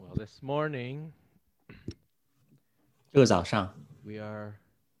this morning 这个早上 we are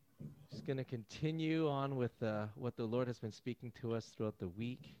just going to continue on with what the Lord has been speaking to us throughout the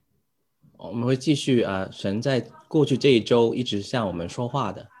week. 我们会继续神在过去这一周一直向我们说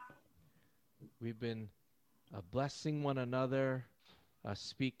话的。We've been blessing one another,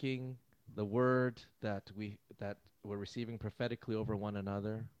 speaking the word that we're receiving prophetically over one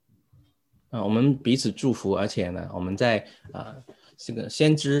another. 我们彼此祝福，而且呢，我们在这个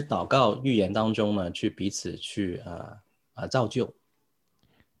先知祷告预言当中呢，去彼此去造就。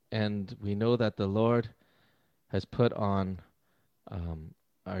And we know that the Lord has put on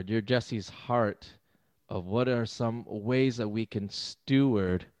our dear Jesse's heart of what are some ways that we can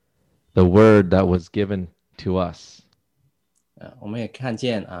steward the word that was given to us. 我们也看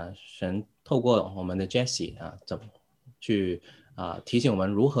见神透过我们的 Jesse 怎么去提醒我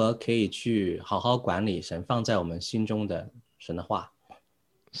们如何可以去好好管理神放在我们心中的神的话。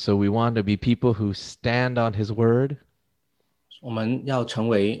So we want to be people who stand on his word. 我们要成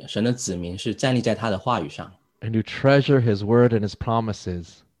为神的子民，是站立在他的话语上。And to treasure his word and his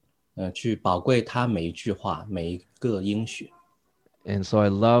promises. 去宝贵他每一句话，每一个应许。And so I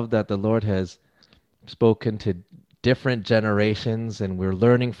love that the Lord has spoken to different generations and we're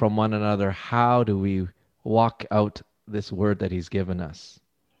learning from one another how do we walk out this word that he's given us.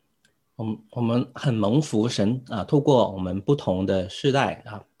 我们很蒙福神透过我们不同的世代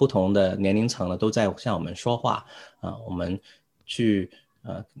不同的年龄层都在向我们说话我们去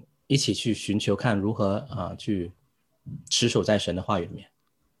一起去寻求看如何去持守在神的话语里面。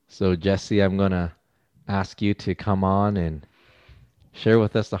So Jesse, I'm going to ask you to come on and share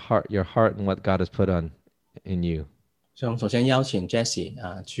with us your heart and what God has put on in you. 所以我们首先邀请 Jesse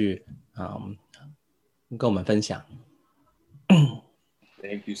去跟我们分享。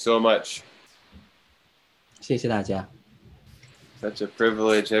Thank you so much. 谢谢大家。Such a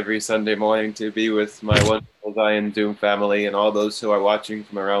privilege every Sunday morning to be with my wonderful Zion Zoom family and all those who are watching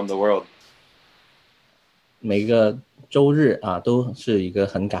from around the world. 每个周日都是一个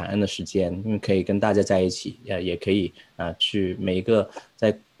很感恩的时间，因为可以跟大家在一起，也可以去每一个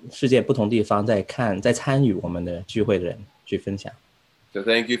在世界不同地方在参与我们的聚会的人去分享。So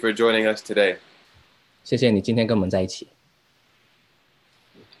thank you for joining us today. 谢谢你今天跟我们在一起。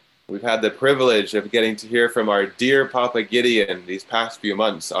We've had the privilege of getting to hear from our dear Papa Gideon these past few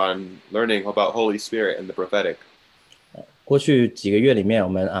months on learning about Holy Spirit and the prophetic. 过去几个月里面，我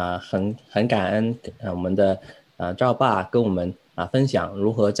们很感恩我们的赵爸跟我们分享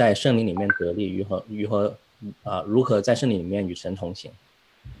如何在圣灵里面得力，如何在圣灵里面与神同行。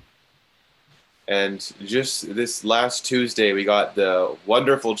And just this last Tuesday, we got the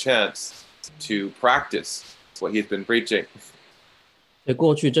wonderful chance to practice what he's been preaching. 所以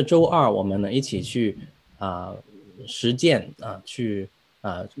过去这周二，我们呢一起去实践去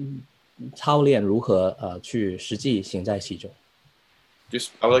操练如何去实际行在其中。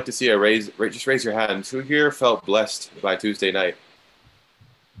I would like to see just raise your hands. Who here felt blessed by Tuesday night?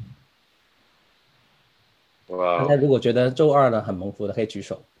 大家如果觉得周二呢很蒙福的，可以举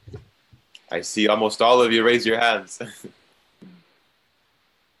手。I see almost all of you raise your hands.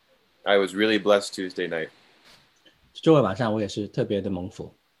 I was really blessed Tuesday night. 周二晚上我也是特别的蒙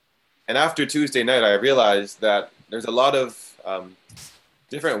福。And after Tuesday night, I realized that there's a lot of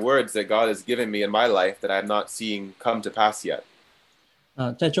different words that God has given me in my life that I'm not seeing come to pass yet.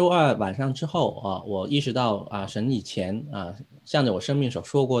 在周二晚上之后我意识到神以前向着我生命所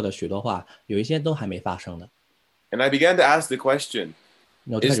说过的许多话，有一些都还没发生的。And I began to ask the question,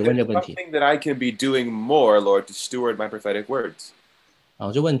 is there something that I can be doing more, Lord, to steward my prophetic words?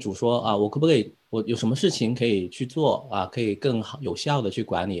 我就问主说我可不可以，我有什么事情可以去做可以更好有效的去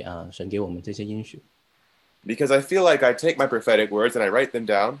管理神给我们这些应许。Because I feel like I take my prophetic words and I write them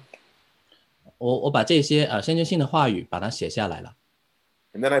down. 我把这些先知性的话语把它写下来了。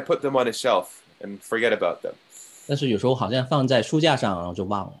And then I put them on a shelf and forget about them. 但是有时候好像放在书架上，然后就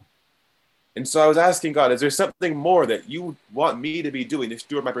忘了。And so I was asking God, is there something more that you want me to be doing to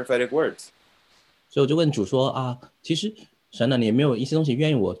steward my prophetic words? 所以我就问主说其实神呢，你有没有一些东西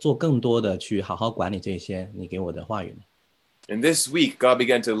愿意我做更多的去好好管理这些你给我的话语呢？ And this week, God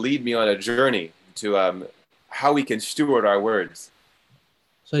began to lead me on a journey to how we can steward our words.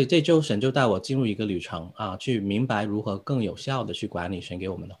 所以这周神就带我进入一个旅程去明白如何更有效的去管理神给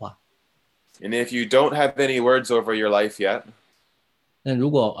我们的话。And if you don't have any words over your life yet, 那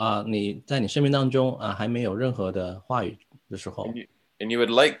如果你在你生命当中还没有任何的话语的时候， and you would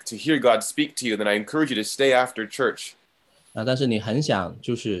like to hear God speak to you, then I encourage you to stay after church. 但是你很想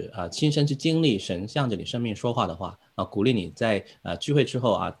就是亲身去经历神向着你生命说话的话鼓励你在聚会之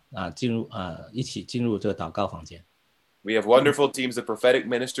后进入一起进入这个祷告房间。We have wonderful teams of prophetic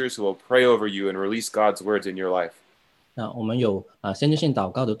ministers who will pray over you and release God's words in your life. 那我们有先知性祷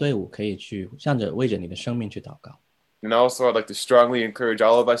告的队伍，可以去向着为着你的生命去祷告。And also, I'd like to strongly encourage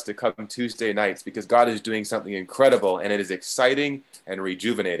all of us to come Tuesday nights because God is doing something incredible and it is exciting and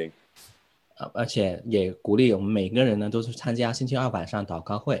rejuvenating. 而且也鼓励我们每个人呢，都是参加星期二晚上祷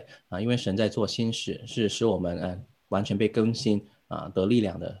告会因为神在做新事，是使我们完全被更新得力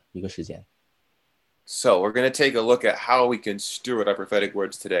量的一个时间。So we're going to take a look at how we can steward our prophetic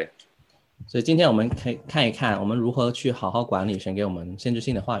words today. 所以今天我们可以看一看，我们如何去好好管理神给我们先知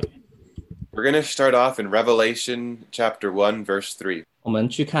性的话语。We're going to start off in Revelation chapter 1, verse 3. 我们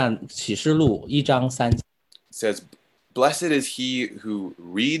去看启示录1章3节。It says, "Blessed is he who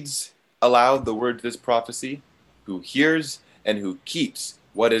reads aloud the words of this prophecy, who hears and who keeps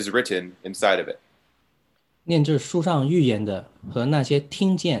what is written inside of it." 念这书上预言的和那些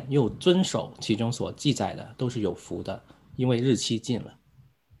听见又遵守其中所记载的，都是有福的，因为日期近了。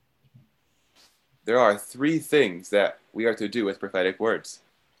There are three things that we are to do with prophetic words.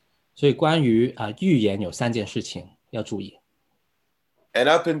 所以关于预言有3件事情要注意。And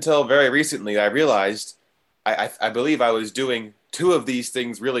up until very recently, I realized I believe I was doing two of these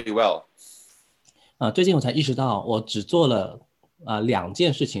things really well. 最近我才意识到，我只做了2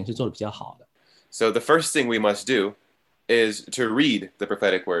件事情是做的比较好的。So the first thing we must do is to read the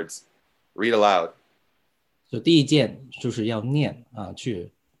prophetic words, read aloud. 所以第一件就是要念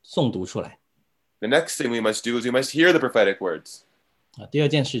去诵读出来。The next thing we must do is we must hear the prophetic words. 第二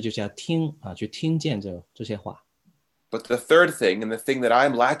件事就是要听去听见这些话。But the third thing, and the thing that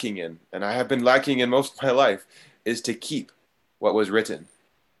I'm lacking in, and I have been lacking in most of my life, is to keep what was written.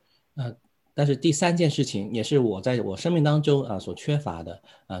 但是第3件事情也是我在我生命当中所缺乏的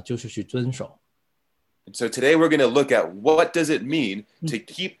就是去遵守。And so today we're going to look at what does it mean to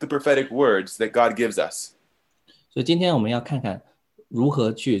keep the prophetic words that God gives us. 所以今天我们要看看如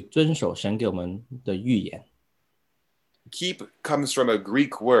何去遵守神给我们的预言。Keep comes from a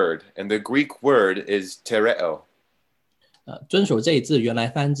Greek word, and the Greek word is tereo. 遵守这一字原来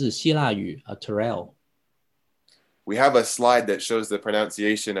翻自希腊语tereo。We have a slide that shows the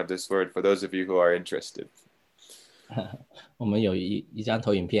pronunciation of this word for those of you who are interested. 我们有一张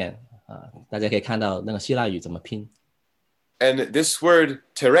投影片大家可以看到那个希腊语怎么拼。And this word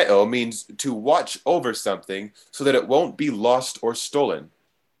tereo means to watch over something so that it won't be lost or stolen.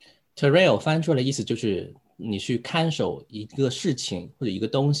 tereo 翻出来的意思就是你去看守一个事情或者一个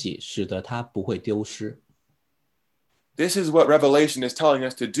东西，使得它不会丢失。This is what Revelation is telling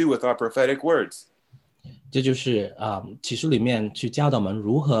us to do with our prophetic words. 这就是启示里面去教导我们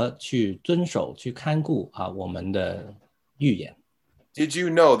如何去遵守、去看顾我们的预言。Did you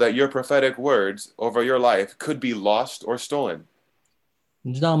know that your prophetic words over your life could be lost or stolen?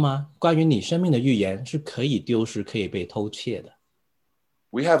 你知道吗？关于你生命的预言是可以丢失、可以被偷窃的。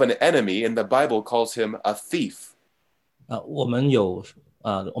We have an enemy, and the Bible calls him a thief. 我们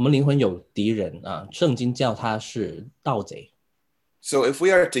灵魂有敌人圣经叫他是盗贼。So if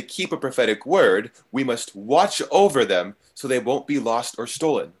we are to keep a prophetic word, we must watch over them so they won't be lost or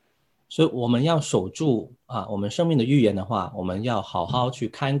stolen. 所以我们要守住我们生命的预言的话，我们要好好去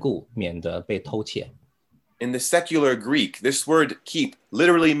看顾，免得被偷窃。In the secular Greek, this word keep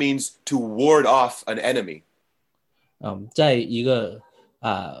literally means to ward off an enemy. 在一个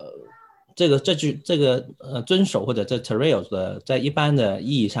这个遵守或者这 tereo 的，在一般的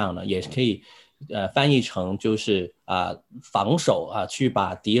意义上呢，也可以翻译成就是防守去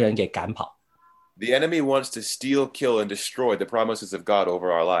把敌人给赶跑。The enemy wants to steal, kill, and destroy the promises of God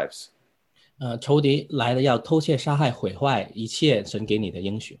over our lives. 仇敌来了要偷窃、杀害、毁坏一切神给你的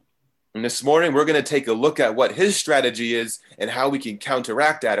应许。And this morning, we're going to take a look at what his strategy is and how we can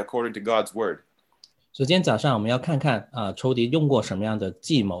counteract that according to God's word. 所以今天早上我们要看看仇敌用过什么样的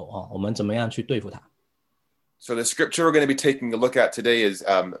计谋我们怎么样去对付他。So the scripture we're going to be taking a look at today is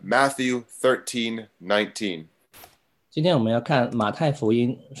Matthew 13:19. 今天我们要看马太福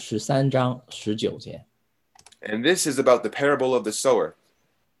音13章19节。And this is about the parable of the sower.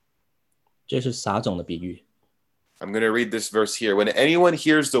 这是撒种的比喻。I'm going to read this verse here. When anyone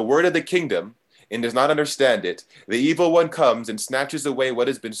hears the word of the kingdom and does not understand it, the evil one comes and snatches away what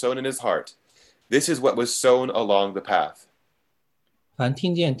has been sown in his heart. This is what was sown along the path. 凡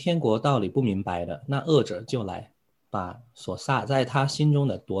听见天国道理不明白的，那恶者就来，把所撒在他心中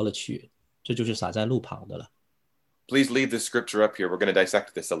的夺了去，这就是撒在路旁的了。Please leave the scripture up here. We're going to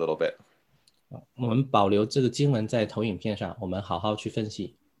dissect this a little bit. 我们保留这个经文在投影片上，我们好好去分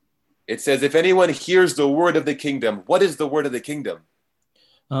析。It says, if anyone hears the word of the kingdom, what is the word of the kingdom?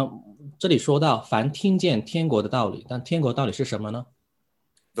 这里说到凡听见天国的道理，但天国道理是什么呢？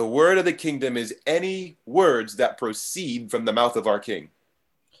 The word of the kingdom is any words that proceed from the mouth of our king.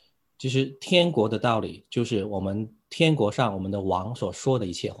 其实天国的道理就是我们天国上我们的王所说的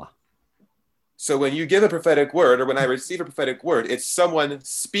一切话。So when you give a prophetic word, or when I receive a prophetic word, it's someone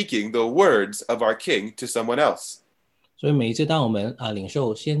speaking the words of our king to someone else. 所以每一次当我们领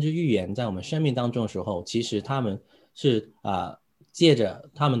受先知预言在我们生命当中的时候，其实他们是借着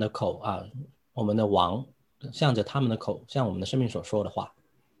他们的口我们的王向着他们的口向我们的生命所说的话。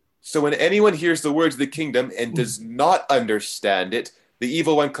So when anyone hears the words of the kingdom and does not understand it, the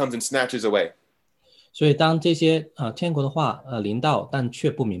evil one comes and snatches away. 所以当这些天国的话临到，但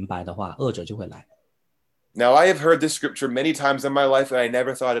却不明白的话，恶者就会来。Now I have heard this scripture many times in my life, and I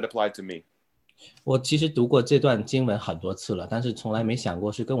never thought it applied to me. 我其实读过这段经文很多次了，但是从来没想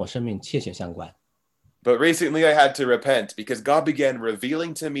过是跟我生命切切相关。But recently I had to repent because God began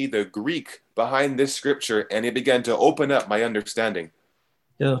revealing to me the Greek behind this scripture, and it began to open up my understanding.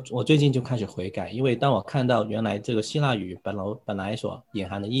 我最近就开始悔改，因为当我看到原来这个希腊语本来所隐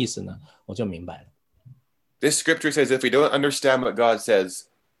含的意思呢，我就明白了。This scripture says if we don't understand what God says,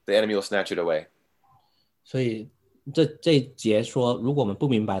 the enemy will snatch it away. 所以这一节说，如果我们不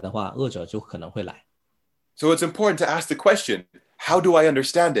明白的话，恶者就可能会来。So it's important to ask the question, how do I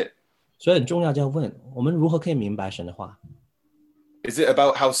understand it? 所以很重要，就要问我们如何可以明白神的话？ Is it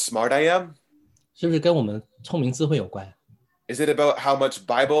about how smart I am? 是不是跟我们聪明智慧有关？ Is it about how much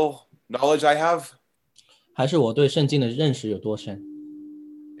Bible knowledge I have? 还是我对圣经的认识有多深？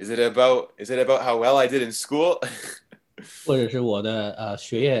 Is it about how well I did in school? 或者是我的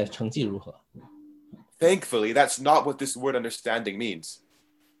学业成绩如何？ Thankfully, that's not what this word understanding means.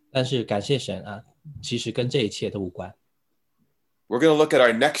 但是感谢神其实跟这一切都无关。We're going to look at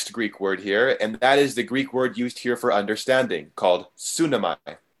our next Greek word here, and that is the Greek word used here for understanding, called sunamai.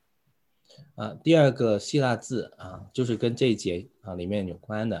 第二个希腊字就是跟这一节里面有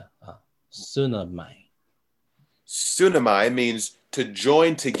关的sunamai。Sunamai means to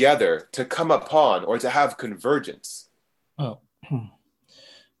join together, to come upon, or to have convergence.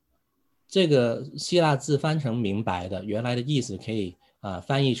 这个希腊字翻成明白的，原来的意思可以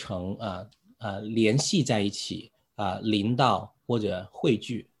翻译成联系在一起临到或者汇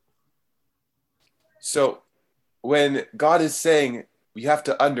聚。So when God is saying we have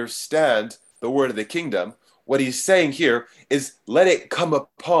to understand the word of the kingdom, what he's saying here is let it come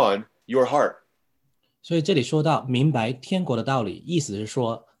upon your heart. 所以这里说到明白天国的道理，意思是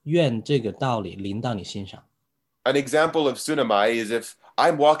说愿这个道理临到你心上。An example of sunamai is if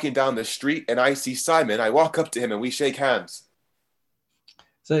I'm walking down the street and I see Simon, I walk up to him and we shake hands.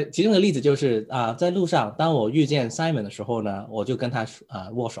 所以其中的例子就是在路上，当我遇见 Simon 的时候呢，我就跟他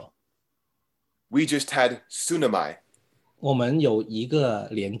握手。We just had sunamai. 我们有一个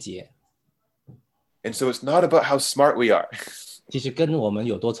连结。And so it's not about how smart we are. 其实跟我们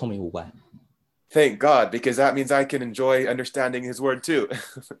有多聪明无关。Thank God, because that means I can enjoy understanding his word too.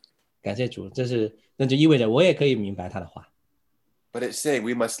 感谢主，那就意味着我也可以明白他的话。But it's saying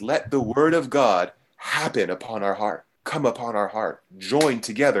we must let the word of God happen upon our heart, come upon our heart, join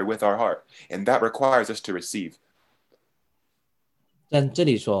together with our heart. And that requires us to receive. 但这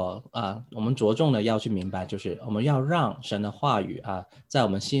里说我们着重的要去明白，就是我们要让神的话语在我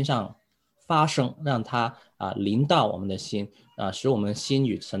们心上发生，让它临到我们的心使我们的心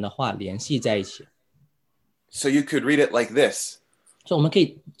与神的话联系在一起。So you could read it like this. 所以我们可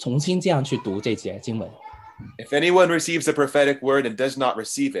以重新这样去读这节经文。If anyone receives a prophetic word and does not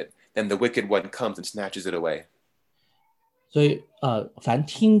receive it, then the wicked one comes and snatches it away. 所以凡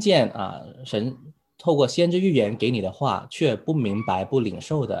听见神透过先知预言给你的话，却不明白不领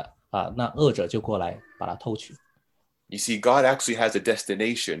受的那恶者就过来把它偷取。You see, God actually has a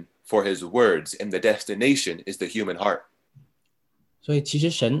destination for his words, and the destination is the human heart. 所以其实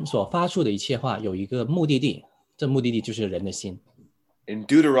神所发出的一切话有一个目的地，这目的地就是人的心。In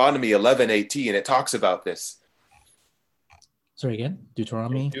Deuteronomy 11:18, it talks about this. Sorry again,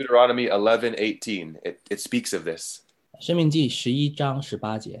 Deuteronomy. Deuteronomy 11:18, it speaks of this. 申命记11章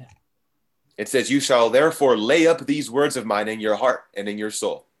18节。It says, "You shall therefore lay up these words of mine in your heart and in your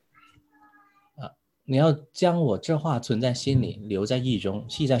soul." 你要将我这话存在心里，留在意中，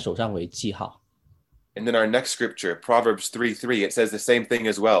系在手上为记号。And then our next scripture, Proverbs 3:3, it says the same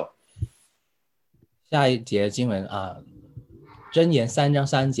thing as well. 下一节经文箴言3章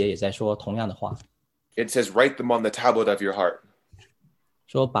3节也在说同样的话。It says, "Write them on the tablet of your heart."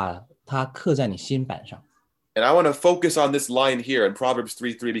 说把它刻在你心板上。And I want to focus on this line here in Proverbs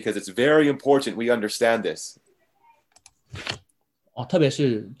 3:3 because it's very important we understand this. 特别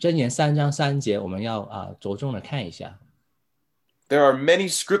是箴言3章3节，我们要着重的看一下。There are many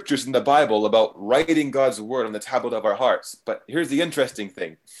scriptures in the Bible about writing God's word on the tablet of our hearts. But here's the interesting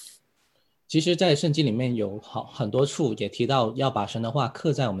thing. 其实在圣经里面有很多处也提到要把神的话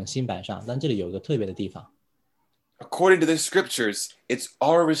刻在我们心板上，但这里有一个特别的地方。According to the scriptures, it's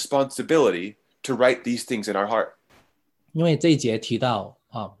our responsibility to write these things in our heart. 因为这一节提到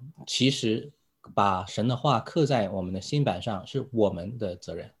其实把神的话刻在我们的心板上是我们的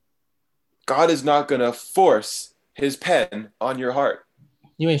责任。God is not going to force his pen on your heart.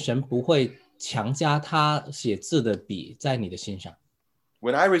 因为神不会强加他写字的笔在你的心上。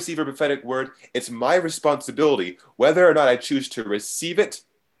When I receive a prophetic word, it's my responsibility whether or not I choose to receive it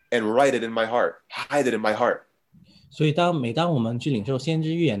and write it in my heart, hide it in my heart. 所以每当我们去领受先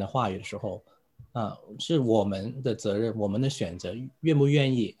知预言的话语的时候，是我们的责任，我们的选择，愿不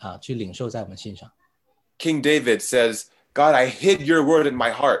愿意去领受在我们心上。King David says, God, I hid your word in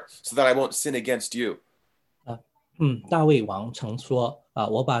my heart so that I won't sin against you. 大卫王曾说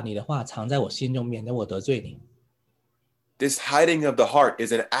我把你的话藏在我心中，免得我得罪你。This hiding of the heart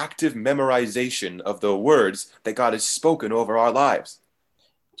is an active memorization of the words that God has spoken over our lives.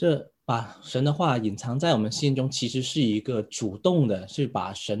 这把神的话隐藏在我们心中，其实是一个主动的，是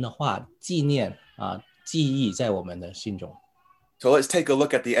把神的话纪念记忆在我们的心中。So let's take a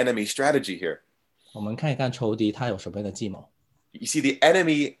look at the enemy strategy here. 我们看一看仇敌他有什么样的计谋。You see, the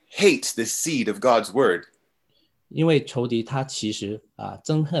enemy hates the seed of God's word. 因为仇敌他其实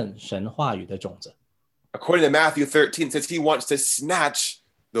憎恨神话语的种子。According to Matthew 13, it says he wants to snatch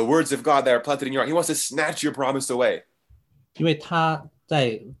the words of God that are planted in your heart. He wants to snatch your promise away. 因为他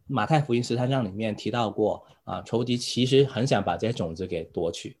在马太福音13章里面提到过仇敌其实很想把这些种子给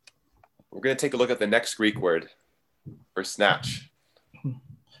夺去。We're going to take a look at the next Greek word for snatch.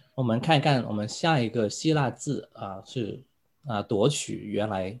 我们看一看我们下一个希腊字是夺取，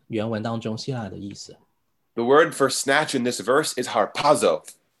原文当中希腊的意思。The word for snatch in this verse is harpazo.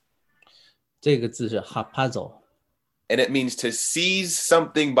 这个字是 harpazo. And it means to seize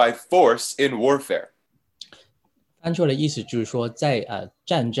something by force in warfare. 翻出来的意思就是说在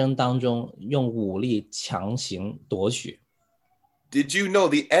战争当中用武力强行夺取。Did you know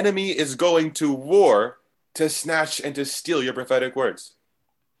the enemy is going to war to snatch and to steal your prophetic words?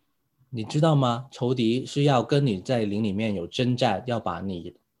 你知道吗？仇敌是要跟你在灵里面有征战，要把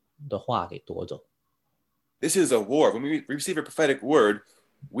你的话给夺走。This is a war. When we receive a prophetic word,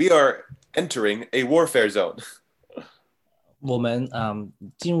 we are entering a warfare zone. 我们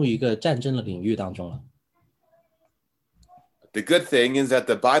进入一个战争的领域当中了。The good thing is that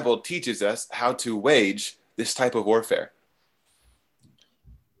the Bible teaches us how to wage this type of warfare.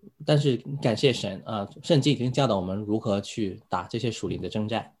 但是感谢神圣经已经教导我们如何去打这些属灵的征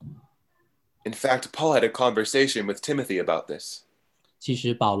战。In fact, Paul had a conversation with Timothy about this. 其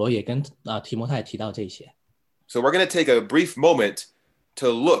实保罗也跟提摩太提到这些。So we're going to take a brief moment to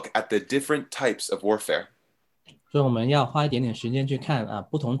look at the different types of warfare. 所以我们要花一点点时间去看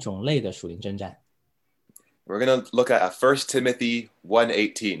不同种类的属灵征战。We're going to look at 1 Timothy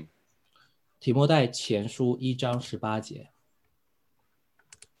 1:18. 提摩太前书1章18节。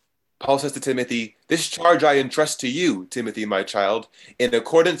Paul says to Timothy, "This charge I entrust to you, Timothy, my child, in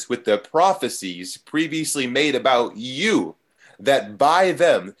accordance with the prophecies previously made about you, that by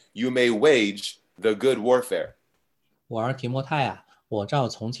them you may wage the good warfare." 我儿提摩太我照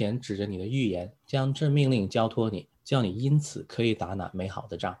从前指着你的预言，将这命令交托你，叫你因此可以打那美好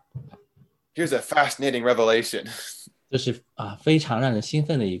的仗。Here's a fascinating revelation. 这是非常让人兴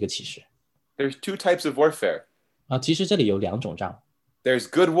奋的一个启示。There's two types of warfare. 其实这里有两种仗。There's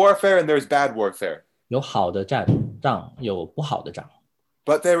good warfare and there's bad warfare. 有好的仗，有不好的仗。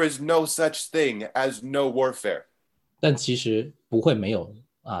But there is no such thing as no warfare. 但其实不会没有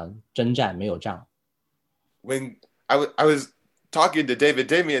征战，没有仗。When I was talking to David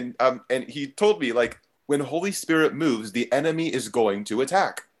Damien, and he told me, like, when Holy Spirit moves, the enemy is going to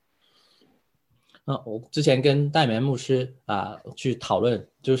attack. 我之前跟戴明牧师去讨论，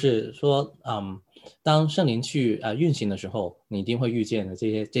就是说当圣灵去运行的时候，你一定会遇见的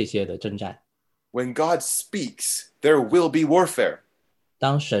这些的征战。When God speaks, there will be warfare.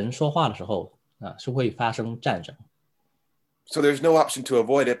 当神说话的时候是会发生战争。So there's no option to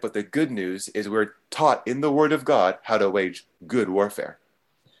avoid it, but the good news is we're taught in the Word of God how to wage good warfare.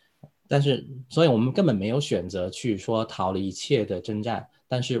 但是，所以我们根本没有选择去说逃离一切的征战，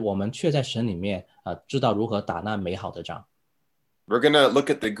但是我们却在神里面知道如何打那美好的仗。We're going to look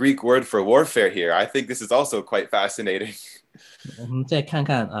at the Greek word for warfare here. I think this is also quite fascinating. 我们再看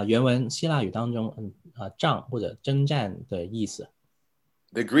看原文希腊语当中仗或者征战的意思。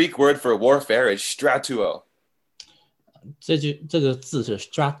The Greek word for warfare is stratuo. 这个字是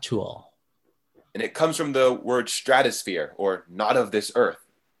stratuo. And it comes from the word stratosphere, or not of this earth.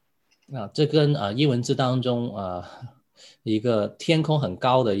 这跟英文字当中一个天空很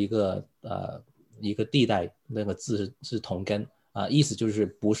高的一个地带那个字是同根意思就是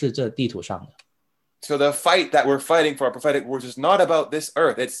不是这地图上的。So the fight that we're fighting for our prophetic words is not about this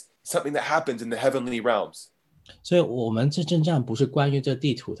earth. It's something that happens in the heavenly realms. 所以我们这征战不是关于这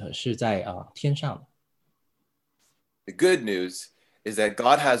地图的，是在天上的。The good news is that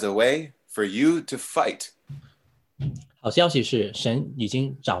God has a way for you to fight. 好消息是，神已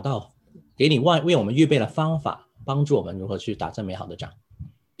经找到，给你为我们预备了方法，帮助我们如何去打这美好的仗。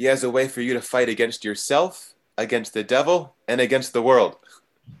He has a way for you to fight against yourself, against the devil, and against the world.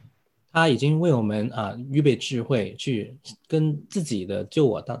 他已经为我们预备智慧，去跟自己的救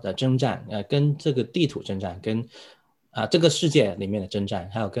我的征战，跟这个地图征战，跟这个世界里面的征战，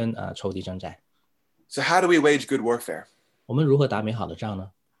还有跟仇敌征战。So how do we wage good warfare? 我们如何打美好的仗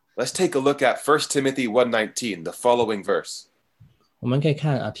呢？ Let's take a look at 1 Timothy 1:19, the following verse. 我们可以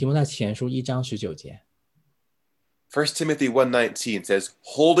看提摩太前书1章19节。1 Timothy 1:19 says,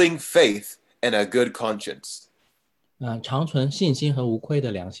 holding faith and a good conscience. 长存信心和无愧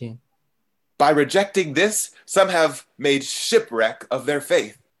的良心。By rejecting this, some have made shipwreck of their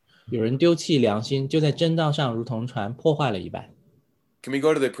faith. 有人丢弃良心，就在真道上如同船破坏了一般。 Can we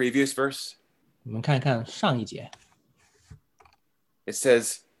go to the previous verse? 我们看看上一节。It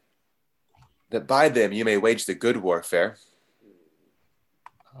says that by them you may wage the good warfare.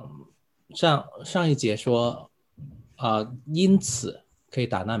 上一节说因此可以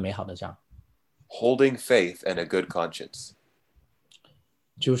打那美好的仗。Holding faith and a good conscience.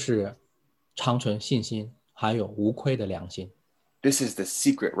 就是长存信心，还有无愧的良心。 This is the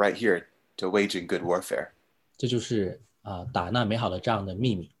secret right here to waging good warfare. 这就是打那美好的仗的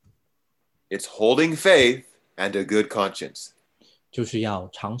秘密。 It's holding faith and a good conscience. 就是要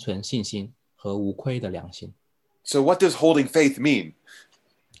长存信心和无愧的良心。 So what does holding faith mean?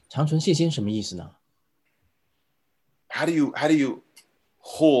 长存信心什么意思呢？ How do you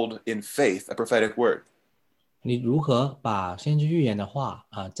hold in faith a prophetic word? 你如何把先知预言的话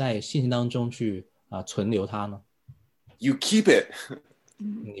在信心当中去存留它呢？ You keep it.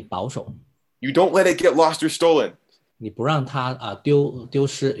 你保守， You don't let it get lost or stolen. 你不让它丢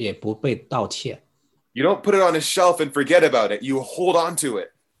失，也不被盗窃。 You don't put it on a shelf and forget about it. You hold on to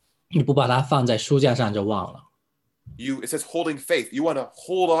it. 你不把它放在书架上就忘了。 It says holding faith. You want to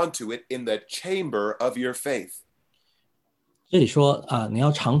hold on to it in the chamber of your faith. 这里说你要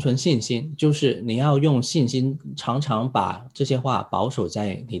长存信心，就是你要用信心常常把这些话保守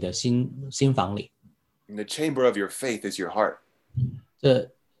在你的心房里。 And the chamber of your faith is your heart.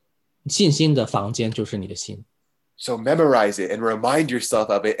 这信心的房间就是你的心， So memorize it and remind yourself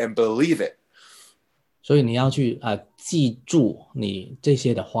of it and believe it. 所以你要去记住你这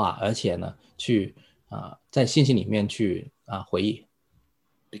些的话，而且呢，去在信心里面去回忆。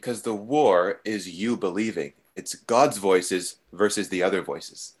 Because the war is you believing. It's God's voices versus the other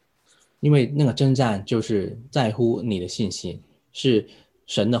voices. 因为那个征战就是在乎你的信心，是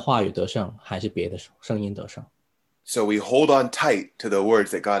神的话语得胜，还是别的声音得胜？ So we hold on tight to the words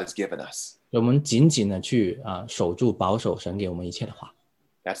that God has given us. 我们紧紧的去守住保守神给我们一切的话，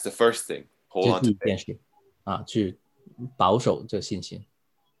 That's the first thing. 这 Hold 是 on 第 to 一件 faith. 事去保守这信心。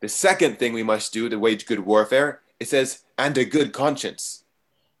 The second thing we must do to wage good warfare, it says, and a good conscience.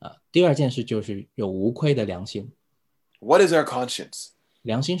 第二件事就是有无愧的良心。 What is our conscience?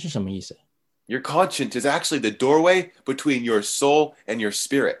 良心是什么意思？ Your conscience is actually the doorway between your soul and your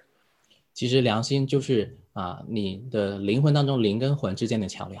spirit. 其实良心就是你的灵魂当中灵跟魂之间的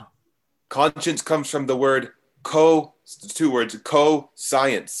桥梁。 Conscience comes from the word two words,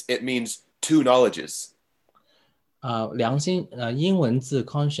 co-science. It means two knowledges. 良心英文字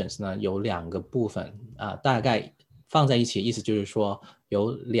conscience 呢有两个部分大概放在一起，意思就是说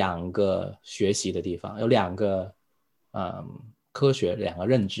有两个学习的地方，有两个科学，两个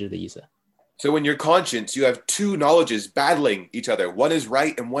认知的意思。 So in your conscience, you have two knowledges battling each other. One is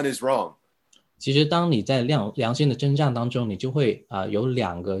right and one is wrong. 其实当你在良心的征战当中，你就会有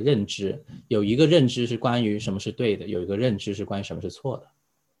两个认知，有一个认知是关于什么是对的，有一个认知是关于什么是错的。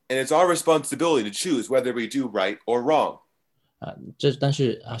 And it's our responsibility to choose whether we do right or wrong. 但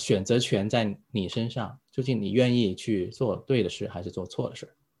是选择权在你身上，究竟你愿意去做对的事还是做错的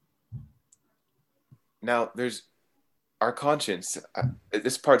事？ Now, there's our conscience.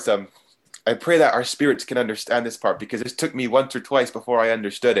 This part's I pray that our spirits can understand this part because this took me once or twice before I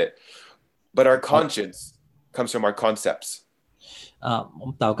understood it. But our conscience comes from our concepts. 我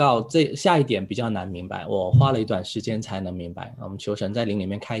们祷告下一点比较难明白，我花了一段时间才能明白。我们求神在灵里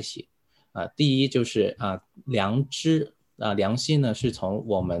面开启。第一就是良知良心呢是从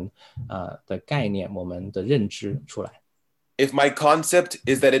我们的概念、我们的认知出来。If my concept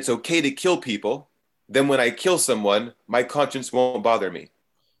is that it's okay to kill people, then when I kill someone, my conscience won't bother me.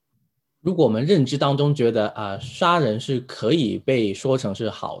 如果我们认知当中觉得杀人是可以被说成是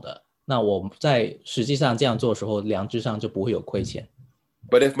好的，那我们在实际上这样做的时候，良知上就不会有亏欠。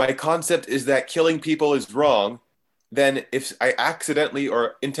But if my concept is that killing people is wrong, then if I accidentally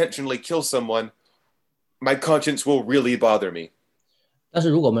or intentionally kill someone, my conscience will really bother me. 但是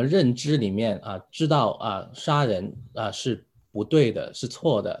如果我们认知里面知道杀人是不对的，是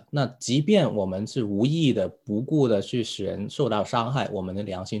错的，那即便我们是无意的、不顾的去使人受到伤害，我们的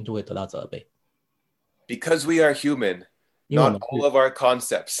良心就会得到责备。Because we are human, not all of our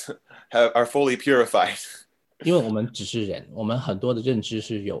concepts are fully purified. 因为我们只是人，我们很多的认知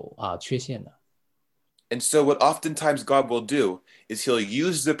是有缺陷的。And so what oftentimes God will do is he'll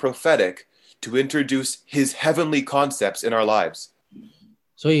use the prophetic to introduce his heavenly concepts in our lives.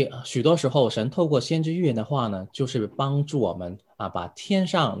 所以许多时候神透过先知预言的话呢，就是帮助我们把天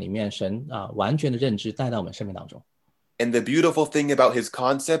上里面神完全的认知带到我们生命当中。And the beautiful thing about his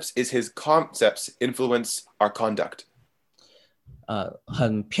concepts is his concepts influence our conduct.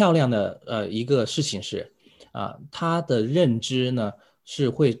 很漂亮的一个事情是他的认知呢是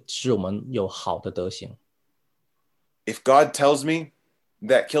会使我们有好的德行。If God tells me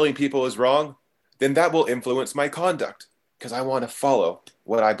that killing people is wrong, then that will influence my conduct because I want to follow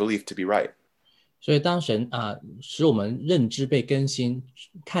what I believe to be right. 所以当神使我们认知被更新，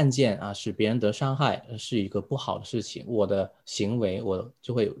看见使别人得伤害是一个不好的事情，我的行为我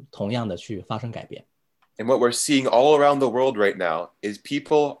就会同样的去发生改变。And what we're seeing all around the world right now is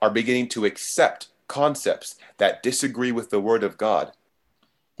people are beginning to accept concepts that disagree with the word of God.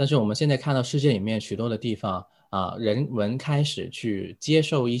 但是我们现在看到世界里面许多的地方人们开始去接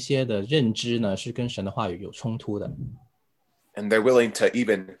受一些的认知呢，是跟神的话语有冲突的。And they're willing to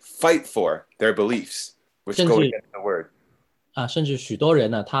even fight for their beliefs, which go against the word. 甚至许多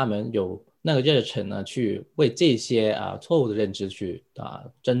人呢，他们有那个热忱呢，去为这些错误的认知去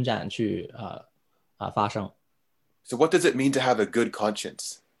征战，去发声。So what does it mean to have a good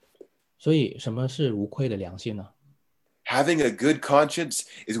conscience? 所以什么是无愧的良心呢？ Having a good conscience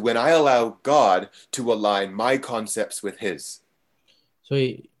is when I allow God to align my concepts with his. 所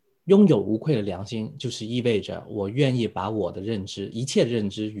以拥有无愧的良心，就是意味着我愿意把我的认知，一切认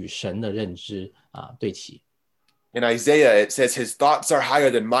知与神的认知对齐。In Isaiah, it says, his thoughts are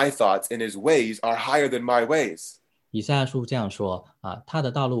higher than my thoughts, and his ways are higher than my ways. 以赛亚书这样说他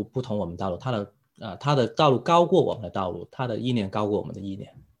的道路不同我们道路，他的道路高过我们的道路，他的意念高过我们的意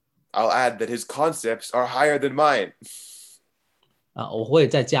念。I'll add that his concepts are higher than mine. 我会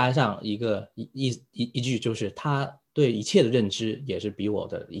再加上一句，就是他对一切的认知也是比我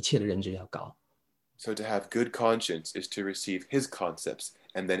的一切的认知要高。So to have good conscience is to receive his concepts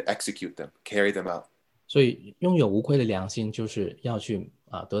and then execute them, carry them out. 所以拥有无愧的良心，就是要去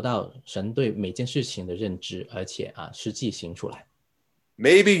得到神对每件事情的认知，而且实际行出来。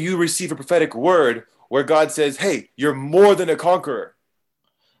Maybe you receive a prophetic word where God says, hey, you're more than a conqueror.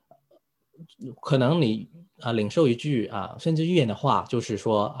 可能你领受一句甚至预言的话，就是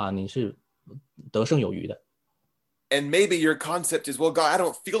说你是得胜有余的。And maybe your concept is, well, God, I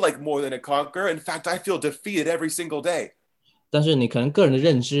don't feel like more than a conqueror. In fact, I feel defeated every single day. 但是你可能个人的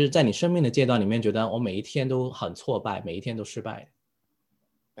认知，在你生命的阶段里面，觉得我每一天都很挫败，每一天都失败。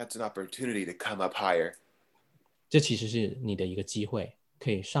That's an opportunity to come up higher. 这其实是你的一个机会，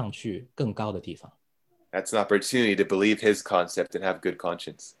可以上去更高的地方。That's an opportunity to believe his concept and have good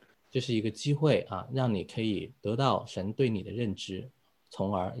conscience. 这是一个机会让你可以得到神对你的认知，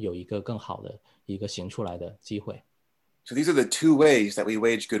从而有一个更好的一个行出来的机会。So these are the two ways that we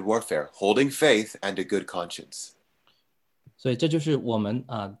wage good warfare, holding faith and a good conscience. 所以这就是我们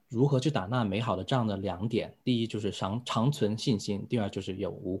如何去打那美好的仗的两点。第一就是长存信心，第二就是有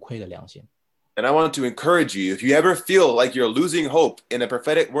无愧的良心。And I want to encourage you, if you ever feel like you're losing hope in a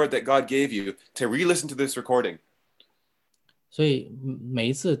prophetic word that God gave you, to re-listen to this recording. 所以每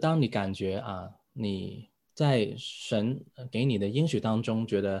一次当你感觉你在神给你的应许当中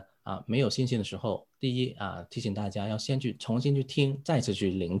觉得没有信心的时候，第一提醒大家要先去重新去听，再次去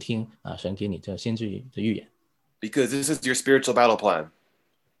聆听神给你这先知的预言。Because this is your spiritual battle plan.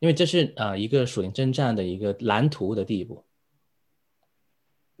 因为这是一个属灵征战的一个蓝图的地步。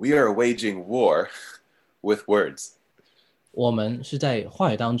We are waging war with words. 我们是在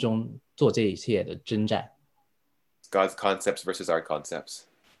话语当中做这一切的征战。God's concepts versus our concepts.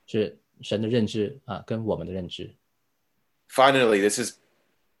 是神的认知跟我们的认知。Finally, this is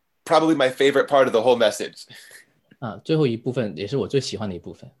probably my favorite part of the whole message. 最后一部分也是我最喜欢的一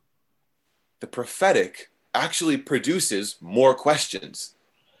部分。The prophetic actually produces more questions.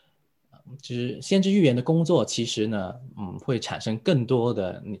 就是先知预言的工作，其实呢，会产生更多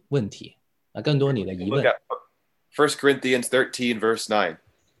的问题，更多你的疑 Look 问。 at 1 Corinthians 13, verse 9.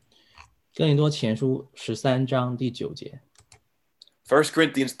 哥林多前书13章第9节。1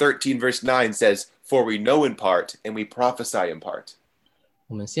 Corinthians 13, verse 9 says, For we know in part, and we prophesy in part.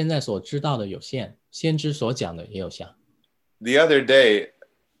 我们现在所知道的有限，先知所讲的也有限。 The other day,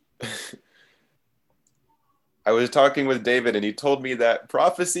 I was talking with David, and he told me that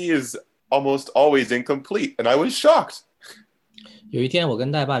prophecy is almost always incomplete, and I was shocked. 有一天我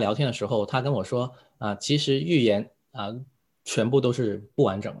跟戴爸聊天的时候，他跟我说其实预言全部都是不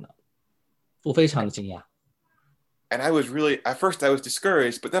完整的，我非常的惊讶。 And I was really, at first I was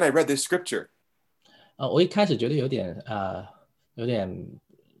discouraged, but then I read this scripture. 我一开始觉得有点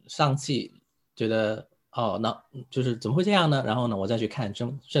丧气，觉得那就是怎么会这样呢？然后呢，我再去看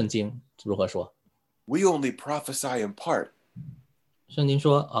圣经如何说。 We only prophesy in part. 圣经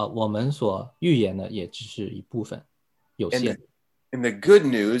说我们所预言的也只是一部分，有限。 And the good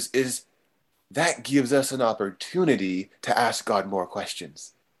news is that gives us an opportunity to ask God more questions.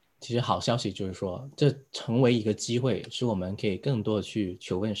 其实好消息就是说，这成为一个机会，使我们可以更多的去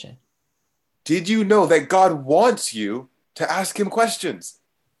求问神。 Did you know that God wants you to ask him questions?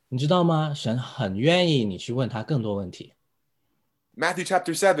 你知道吗？神很愿意你去问他更多问题。 Matthew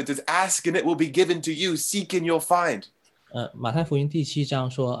chapter 7 says, Ask and it will be given to you, seek and you'll find. 马太福音第7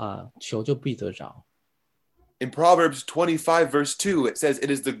章说求就必得着。 In Proverbs 25 verse 2, it says, It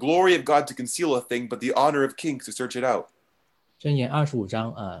is the glory of God to conceal a thing, but the honor of kings to search it out. 箴言25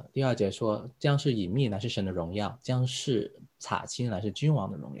章第2节说，将是隐秘乃是神的荣耀，将是查清乃是君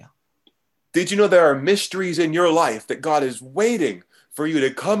王的荣耀。 Did you know there are mysteries in your life that God is waiting for you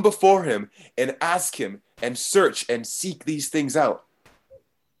to come before him and ask him and search and seek these things out?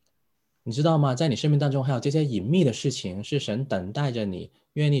 你知道吗？在你生命当中还有这些隐秘的事情，是神等待着你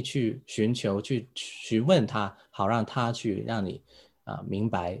愿意去寻求、去询问他，好让他去让你明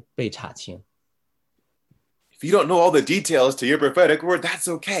白被查清。 If you don't know all the details to your prophetic word, that's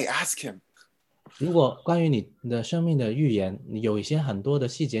okay. Ask him. 如果关于你的生命的预言，你有一些很多的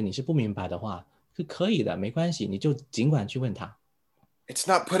细节你是不明白的话，是可以的，没关系，你就尽管去问他。 It's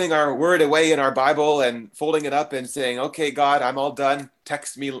not putting our word away in our Bible and folding it up and saying, "Okay, God, I'm all done.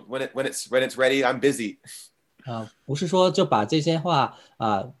 Text me when it's ready. I'm busy." 不是说就把这些话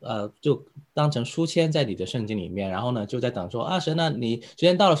就当成书签在你的圣经里面，然后呢就在等说神呢，你时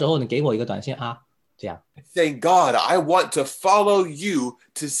间到的时候你给我一个短信这样。 Saying, God, I want to follow you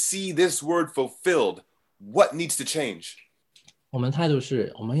to see this word fulfilled. What needs to change? 我们态度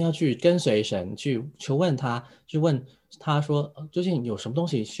是我们要去跟随神，去求问他，去问他说究竟有什么东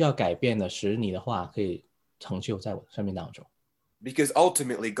西需要改变的，使你的话可以成就在我的生命当中。 Because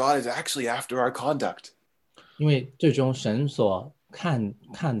ultimately, God is actually after our conduct. 因为最终神所看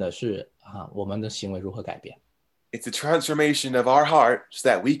的是我们的行为如何改变。 It's a transformation of our heart so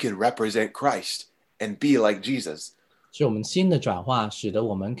that we can represent Christ and be like Jesus. 是我们心的转化，使得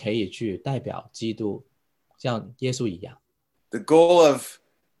我们可以去代表基督，像耶稣一样。 The goal of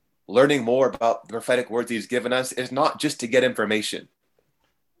learning more about the prophetic words he's given us is not just to get information.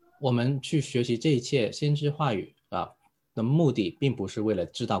 我们去学习这一切先知话语的目的，并不是为了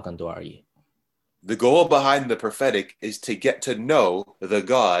知道更多而已。 The goal behind the prophetic is to get to know the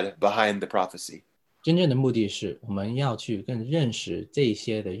God behind the prophecy. 真正的目的是我们要去更认识这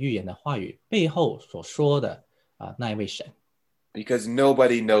些的预言的话语背后所说的那一位神。 Because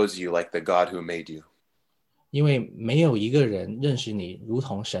nobody knows you like the God who made you. 因为没有一个人认识你如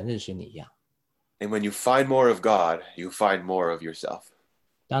同神认识你一样。 And when you find more of God, you find more of yourself.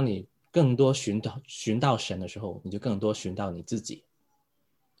 当你更多寻到神的时候，你就更多寻到你自己。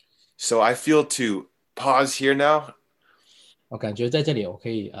 So I feel to pause here now. 我感觉在这里我可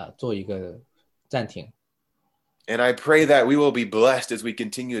以做一个暂停。 And I pray that we will be blessed as we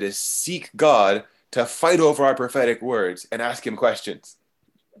continue to seek God to fight over our prophetic words and ask him questions.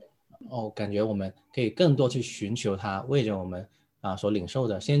 感觉我们可以更多去寻求他，为着我们所领受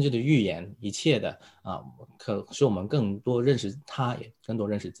的先知的预言，一切的可使我们更多认识他，也更多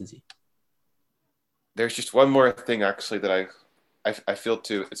认识自己。 There's just one more thing actually that I feel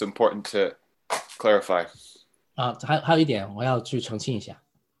it's important to clarify. 还有一点我要去澄清一下。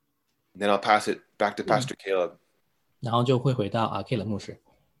 Then I'll pass it back to Pastor Caleb. 然后就会回到Caleb 牧师。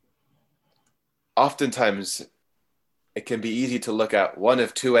 Oftentimes, it can be easy to look at one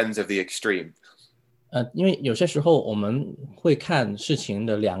of two ends of the extreme. 因为有些时候我们会看事情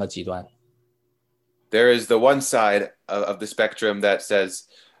的两个极端。 There is the one side of the spectrum that says,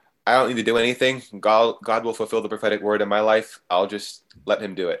 I don't need to do anything. God will fulfill the prophetic word in my life. I'll just let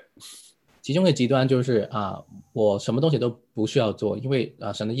him do it. 其中的极端就是我什么东西都不需要做，因为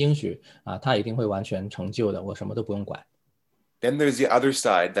神的应许他一定会完全成就的，我什么都不用管。 Then there's the other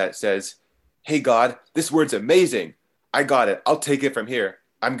side that says, hey, God, this word's amazing. I got it. I'll take it from here.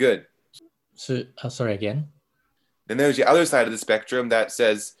 I'm good. 是sorry again. Then there's the other side of the spectrum that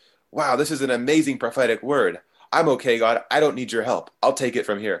says, wow, this is an amazing prophetic word. I'm okay, God. I don't need your help. I'll take it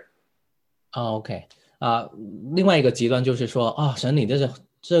from here. OK 另外一个极端就是说神你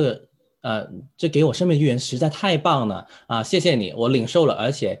这给我生命的预言实在太棒了谢谢你，我领受了，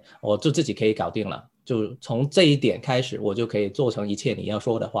而且我就自己可以搞定了，就从这一点开始，我就可以做成一切你要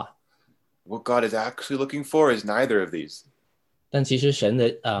说的话。 What God is actually looking for is neither of these. 但其实神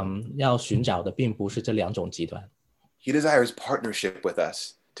的要寻找的并不是这两种极端， He desires partnership with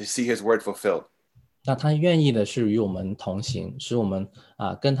us to see his word fulfilled. 那他愿意的是与我们同行，使我们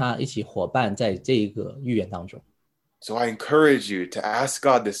跟他一起伙伴在这个预言当中。 So I encourage you to ask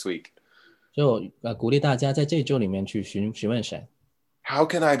God this week, 所以我鼓励大家在这一周里面去询问神， how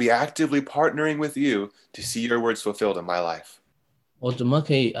can I be actively partnering with you to see your words fulfilled in my life? 我怎么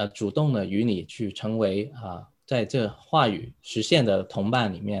可以主动的与你去成为在这话语实现的同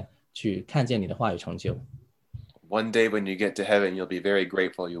伴里面去看见你的话语成就。 One day when you get to heaven, you'll be very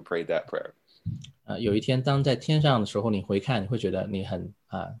grateful you prayed that prayer. 有一天当在天上的时候，你回看，你会觉得你很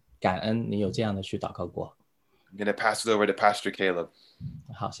感恩，你有这样的去祷告过。 I'm going to pass it over to Pastor Caleb.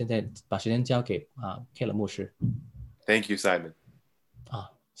 好，现在把时间交给Caleb 牧师。 Thank you, Simon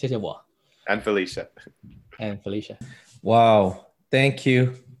谢谢我 and Felicia. and Felicia。 Wow. Thank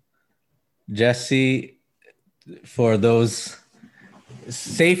you, Jesse, for those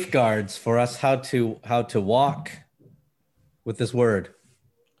safeguards for us how to walk with this word.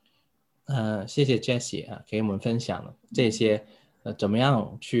 谢谢 Jesse 给我们分享了这些怎么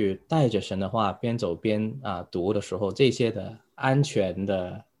样去带着神的话边走边读的时候这些的安全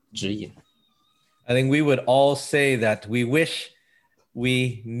的指引。 I think we would all say that we wish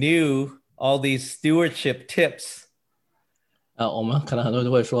we knew all these stewardship tips. 我们可能很多人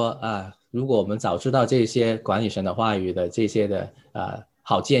都会说如果我们早知道这些管理神的话语的这些的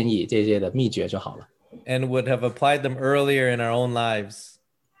好建议，这些的秘诀就好了。 And would have applied them earlier in our own lives.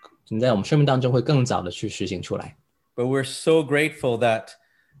 你在我们生命当中会更早的去实行出来。 But we're so grateful that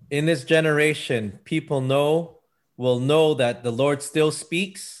in this generation, people will know that the Lord still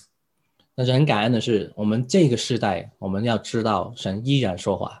speaks. 但是很感恩的是，我们这个世代，我们要知道神依然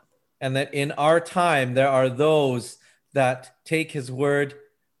说话。 And that in our time, there are those that take his word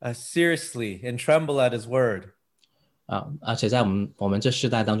seriously and tremble at his word. 而且在我们这世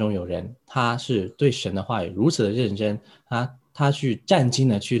代当中，有人他是对神的话语如此的认真，他去战兢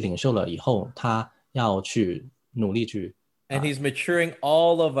的去领受了以后，他要去努力去。 And he's maturing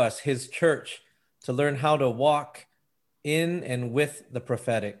all of us, his church, to learn how to walk in and with the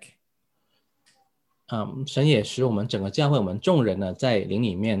prophetic. 神也使我们整个教会，我们众人呢，在灵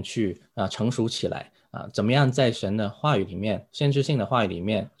里面去成熟起来怎么样在神的话语里面，先知性的话语里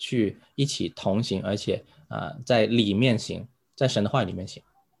面去一起同行，而且在里面行，在神的话语里面行。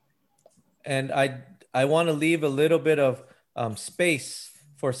 And I want to leave a little bit of space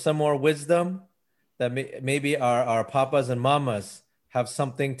for some more wisdom that maybe our papas and mamas have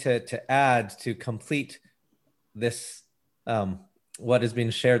something to add to complete this, what has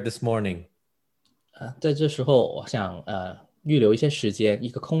been shared this morning. 在这时候，我想预留一些时间，一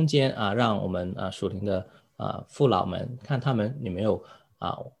个空间让我们属灵的父老们看他们有没有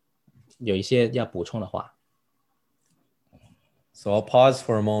有一些要补充的话。 So I'll pause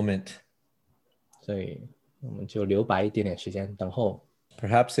for a moment. 所以我们就留白一点点时间等候。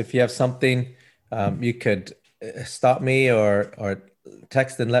 Perhaps if you have something, you could stop me or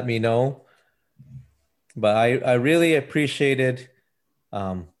text and let me know. But I really appreciated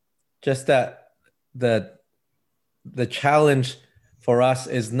just that the challenge for us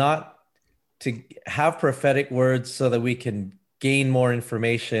is not to have prophetic words so that we can gain more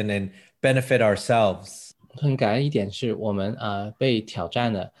information and benefit ourselves. 很感恩一点是我们被挑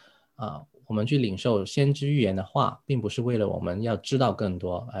战的我们去领受先知预言的话，并不是为了我们要知道更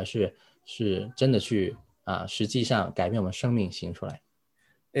多，而是真的去实际上改变我们生命行出来。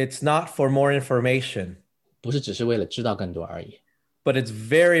 It's not for more information, 不是只是为了知道更多而已， but it's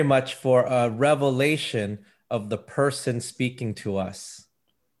very much for a revelation of the person speaking to us.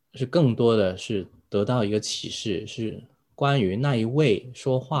 是更多的是得到一个启示，是关于那一位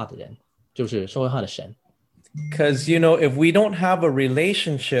说话的人，就是说话的神。 Because, if we don't have a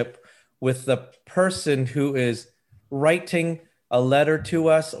relationship with the person who is writing a letter to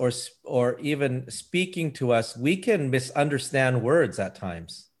us or even speaking to us, we can misunderstand words at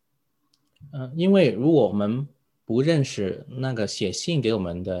times. 因为如果我们不认识那个写信给我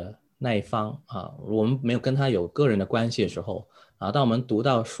们的那一方我们没有跟他有个人的关系的时候当我们读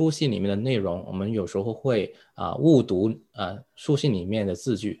到书信里面的内容，我们有时候会误读书信里面的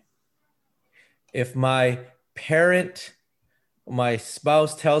字句。If my parent, my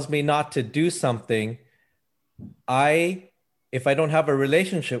spouse tells me not to do something, if I don't have a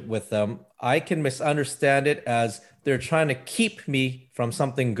relationship with them, I can misunderstand it as they're trying to keep me from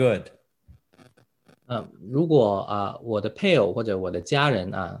something good. 如果我的配偶或者我的家人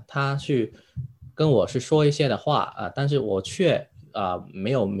他去跟我是说一些的话但是我却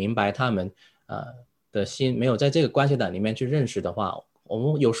没有明白他们的心，没有在这个关系的里面去认识的话，我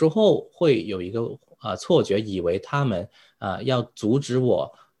们有时候会有一个错觉，以为他们要阻止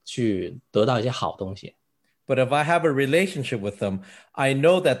我去得到一些好东西。But if I have a relationship with them, I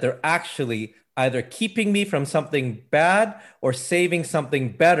know that they're actually either keeping me from something bad or saving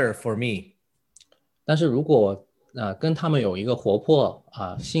something better for me. 但是如果跟他们有一个活泼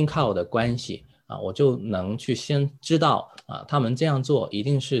信靠的关系我就能去先知道他们这样做一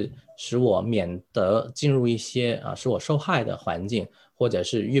定是使我免得进入一些使我受害的环境，或者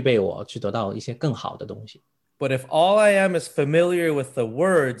是预备我去得到一些更好的东西。But if all I am is familiar with the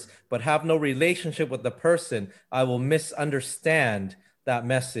words but have no relationship with the person, I will misunderstand that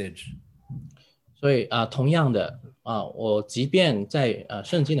message. 所以同样的我即便在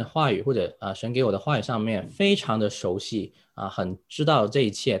圣经的话语或者神给我的话语上面非常的熟悉很知道这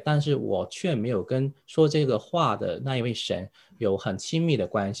一切，但是我却没有跟说这个话的那一位神有很亲密的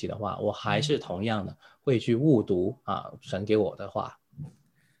关系的话，我还是同样的会去误读神给我的话。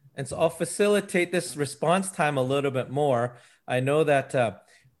And so I'll facilitate this response time a little bit more. I know that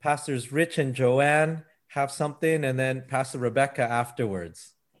Pastors Rich and Joanne have something, and then Pastor Rebecca afterwards.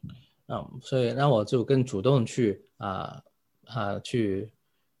 所以那我就更主动去去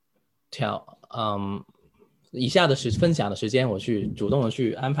以下的分享的时间，我去主动的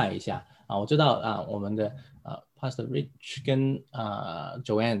去安排一下我知道我们的Pastor Rich 跟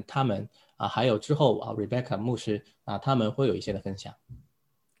Joanne 他们还有之后Rebecca 牧师他们会有一些的分享。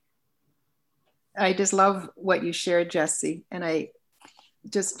I just love what you shared, Jesse, and I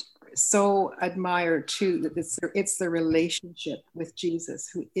just so admire too that it's the relationship with Jesus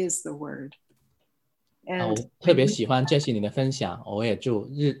who is the Word. 我特别喜欢 Jesse 你的分享，我也就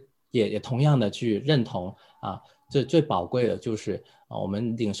也同样的去认同这最宝贵的就是我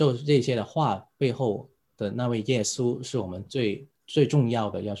们领受这些的话背后的那位耶稣是我们最重要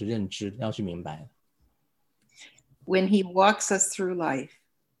的要去认知要去明白的。When he walks us through life,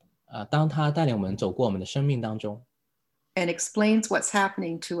 当他带领我们走过我们的生命当中 and explains what's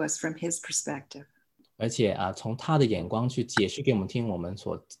happening to us from his perspective. 而且从他的眼光去解释给我们听我们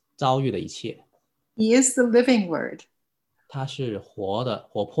所遭遇的一切。He is the living word. 他是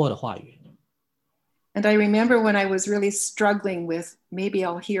活泼的话语。And I remember when I was really struggling with maybe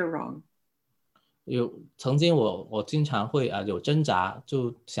I'll hear wrong. 曾经我经常会有挣扎，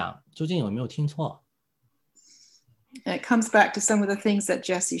就想究竟有没有听错。And it comes back to some of the things that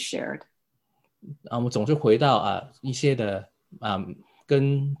Jesse shared. 我总是回到一些的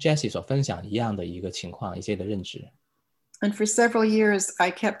跟 Jesse 所分享一样的一个情况，一些的认知。And for several years,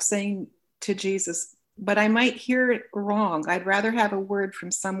 I kept saying to Jesus, but I might hear it wrong. I'd rather have a word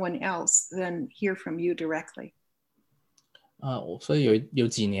from someone else than hear from you directly. 所以有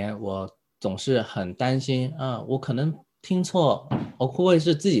几年我总是很担心我可能听错，我会不会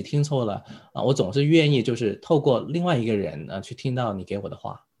是自己听错了我总是愿意就是透过另外一个人去听到你给我的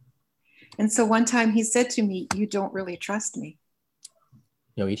话。And so one time he said to me, you don't really trust me.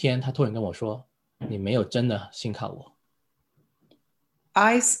 有一天他突然跟我说，你没有真的信靠我。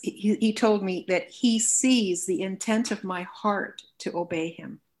He told me that he sees the intent of my heart to obey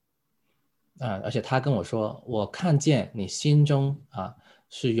him. 而且他跟我说，我看见你心中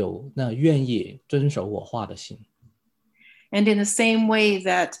是有那愿意遵守我话的心。And in the same way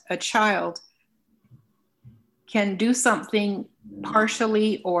that a child can do something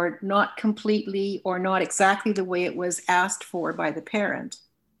partially or not completely or not exactly the way it was asked for by the parent.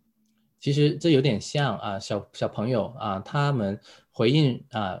 其实这有点像小朋友他们回应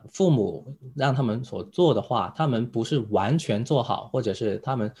父母让他们所做的话，他们不是完全做好，或者是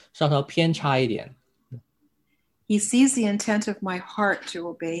他们稍稍偏差一点。He sees the intent of my heart to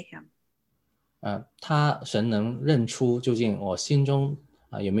obey him. 神能认出究竟我心中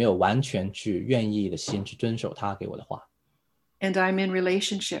有没有完全去愿意的心去遵守他给我的话。And I'm in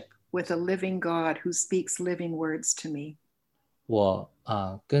relationship with a living God who speaks living words to me. 我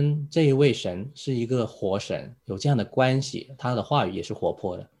跟这一位神是一个活神，有这样的关系，他的话语也是活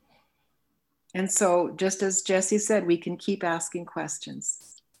泼的。And so, just as Jesse said, we can keep asking questions.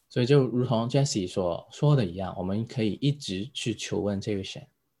 所以就如同 Jesse 所说的一样，我们可以一直去求问这位神。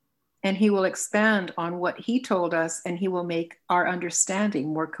And he will expand on what he told us, and he will make our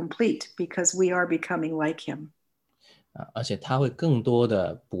understanding more complete because we are becoming like him. 而且他会更多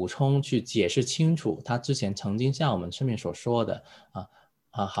的补充去解释清楚他之前曾经向我们生命所说的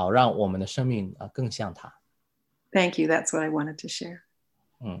好让我们的生命更像他。 Thank you. That's what I wanted to share.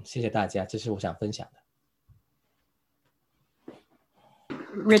 谢谢大家，这是我想分享的。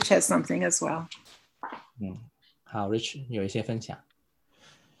 Rich has something as well. 好 Rich 有一些分享。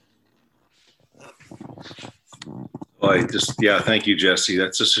Thank you, Jesse.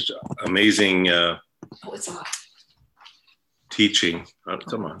 That's just such amazing It's off. teaching.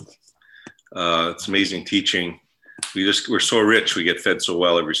 Come on. It's amazing teaching. We're so rich. We get fed so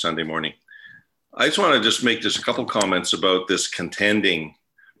well every Sunday morning. I just want to make just a couple comments about this contending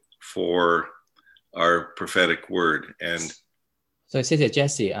for our prophetic word. And 所以谢谢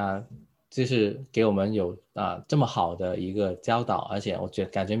Jesse 就是给我们有这么好的一个教导，而且我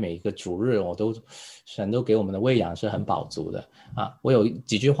感觉每一个主日神都给我们的喂养是很饱足的我有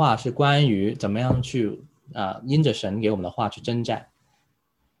几句话是关于怎么样去因着神给我们的话去征战。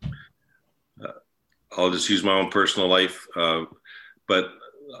I'll just use my own personal life, but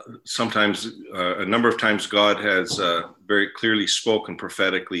sometimes a number of times God has very clearly spoken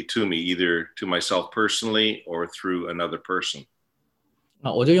prophetically to me, either to myself personally or through another person.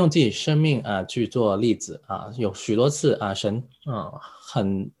 我就用自己生命去做例子有许多次神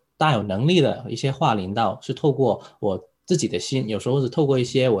很大有能力的一些话临到，是透过我自己的心，有时候是透过一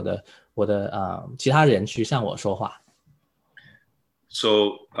些我的其他人去向我说话。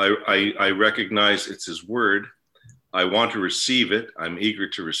So I recognize it's His word. I want to receive it. I'm eager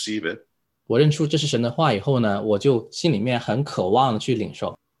to receive it. 我认出这是神的话以后呢，我就心里面很渴望的去领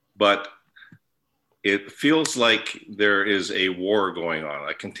受。But it feels like there is a war going on,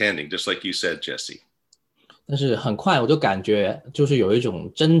 a contending, just like you said, Jesse. 但是很快我就感觉就是有一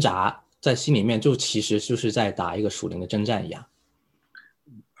种挣扎在心里面，就其实就是在打一个属灵的征战一样。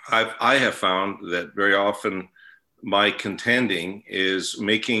I have found that very often my contending is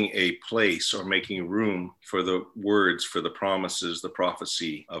making a place or making room for the words, for the promises, the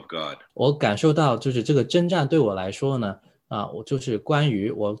prophecy of God. 我感受到就是这个征战对我来说呢我就是关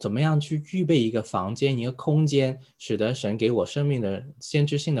于我怎么样去预备一个房间一个空间，使得神给我生命的先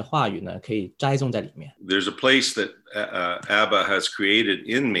知性的话语呢可以栽种在里面。 There's a place that Abba has created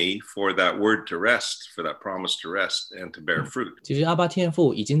in me for that word to rest, for that promise to rest and to bear fruit. 其实阿爸天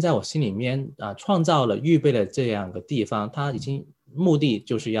父已经在我心里面创造了预备了这样个地方，他已经目的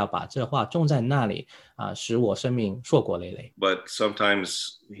就是要把这话种在那里使我生命硕果累累。 But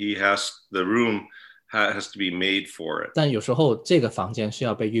sometimes the room has to be made for it. 但有时候这个房间是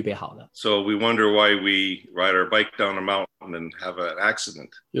要被预备好的。 So we wonder why we ride our bike down a mountain and have an accident.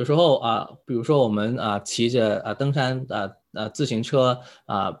 有时候比如说我们骑着登山自行车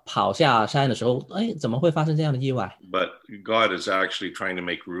跑下山的时候，怎么会发生这样的意外？ But God is actually trying to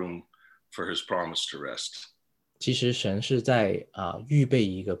make room for His promise to rest. 其实神是在预备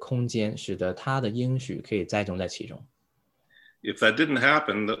一个空间，使得他的应许可以栽种在其中。 If that didn't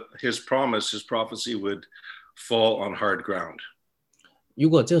happen, His promise, His prophecy would fall on hard ground.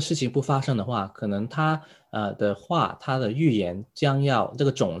 如果这个事情不发生的话，可能他的话，他的预言将要这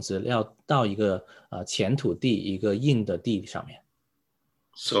个种子要到一个前土地，一个硬的地上面。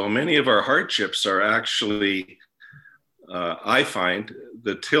 So many of our hardships are actually, I find,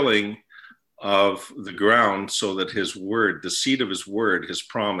 the tilling of the ground so that His word, the seed of His word, His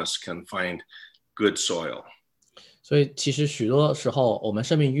promise can find good soil. 所以其实许多时候我们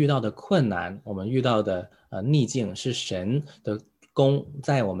生命遇到的困难，我们遇到的逆境，是神的功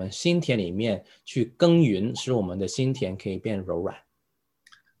在我们心田里面去耕耘，使我们的心田可以变柔软。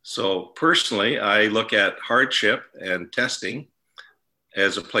 So personally, I look at hardship and testing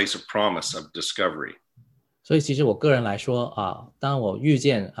as a place of promise, of discovery. 所以其实我个人来说当我遇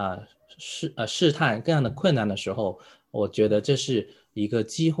见试探各样的困难的时候，我觉得这是一个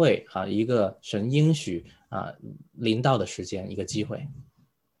机会一个神应许临到的时间，一个机会。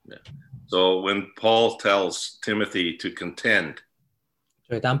 So when Paul tells Timothy to contend,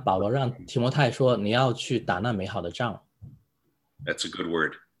 所以当保罗让提摩太说你要去打那美好的仗， that's a good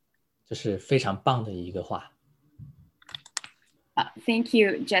word. 这是非常棒的一个话。 Thank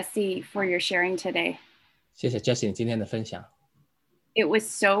you, Jesse, for your sharing today. 谢谢 Jessie 你今天的分享， It was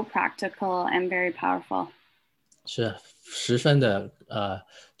so practical and very powerful. 是十分的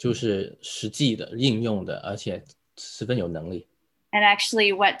就是实际的应用的，而且十分有能力。 And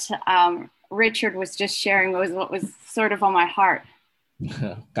actually what Richard was just sharing was what was sort of on my heart.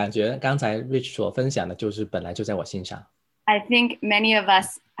 感觉刚才 Rich 所分享的就是本来就在我心上。 I think many of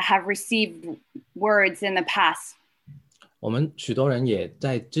us have received words in the past. 我们许多人也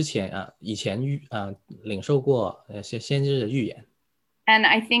在之前以前领受过先知的预言。And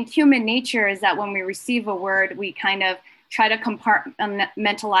I think human nature is that when we receive a word, we kind of try to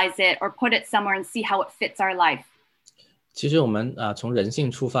compartmentalize it or put it somewhere and see how it fits our life. 其实我们从人性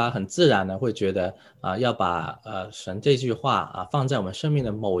出发，很自然的会觉得要把神这句话放在我们生命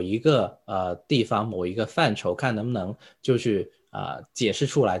的某一个地方、某一个范畴，看能不能就是解释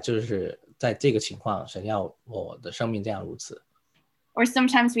出来，就是在这个情况，神要我的生命这样如此。Or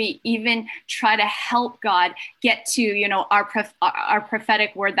sometimes we even try to help God get to, our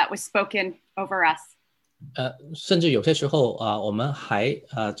prophetic word that was spoken over us. 甚至有些时候我们还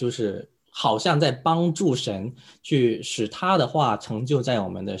就是好像在帮助神去使他的话成就在我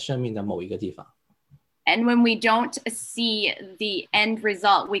们的生命的某一个地方。And when we don't see the end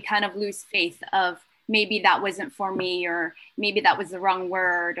result, we kind of lose faith of maybe that wasn't for me, or maybe that was the wrong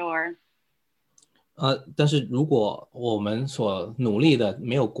word, or. 但是如果我们所努力的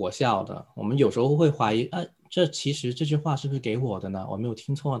没有果效的，我们有时候会怀疑，其实这句话是不是给我的呢？我没有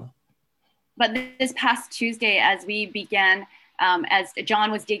听错呢？ But this past Tuesday, as we began, as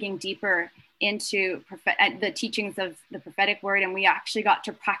John was digging deeper into the teachings of the prophetic word, and we actually got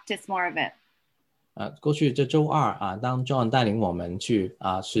to practice more of it. 过去这周二当 John 带领我们去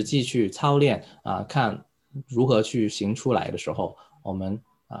实际去操练看如何去行出来的时候，我们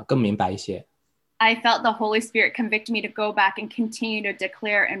更明白一些。I felt the Holy Spirit convict me to go back and continue to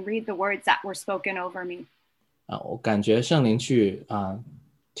declare and read the words that were spoken over me. 我感觉圣灵去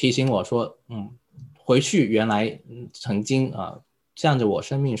提醒我说，回去原来曾经向着我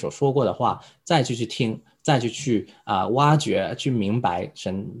生命所说过的话，再去听，再去挖掘，去明白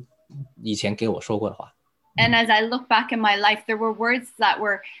神以前给我说过的话。And as I look back in my life, there were words that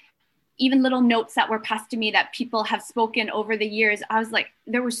were even little notes that were passed to me that people have spoken over the years. I was like,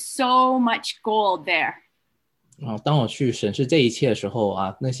 there was so much gold there. 当我去审视这一切的时候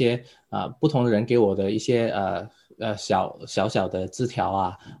那些不同的人给我的一些小的字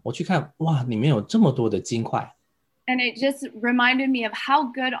条我去看，哇，里面有这么多的金块。And it just reminded me of how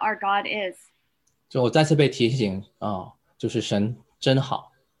good our God is. 就我再次被提醒就是神真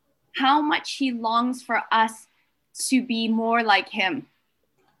好。How much he longs for us to be more like him.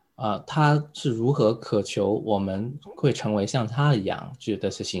 他是如何渴求我们会成为像他一样的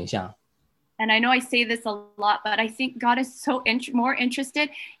形象。And I know I say this a lot, but I think God is so more interested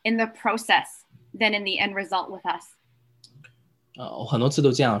in the process than in the end result with us. 我很多次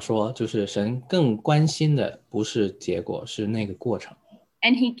都这样说，就是神更关心的不是结果，是那个过程。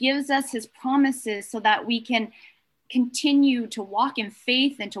And he gives us his promises so that we can continue to walk in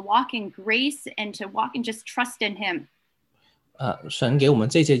faith and to walk in grace and to walk and just trust in him. 神给我们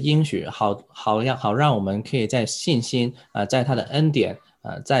这些应许，好让我们可以在信心在他的恩典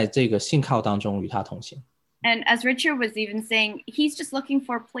在这个信靠当中与他同行。And as Richard was even saying, he's just looking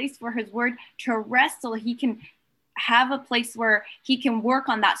for a place for his word to rest so he can have a place where he can work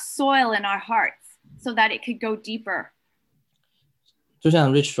on that soil in our hearts so that it could go deeper. 就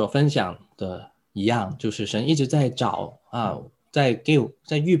像 Rich 所分享的一样，就是神一直在找在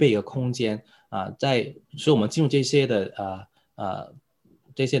预备一个空间在使我们进入这些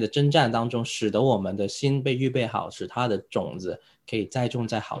的征战当中，使得我们的心被预备好，使他的种子可以栽种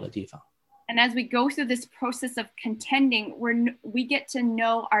在好的地方。And as we go through this process of contending, we get to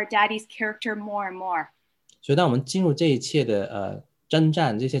know our daddy's character more and more. 所以当我们进入这一切的征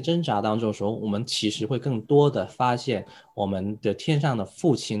战、这些挣扎当中的时候，我们其实会更多的发现我们的天上的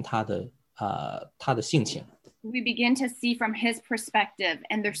父亲他的性情。We begin to see from his perspective,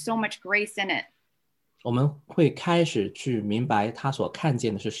 and there's so much grace in it. 我们会开始去明白他所看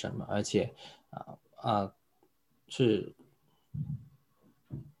见的是什么，而且是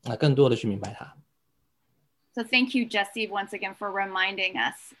更多的去明白他。So thank you, Jesse, once again for reminding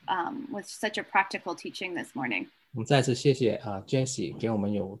us with such a practical teaching this morning. 我们再次谢谢Jesse 给我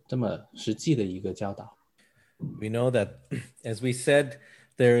们有这么实际的一个教导。We know that, as we said,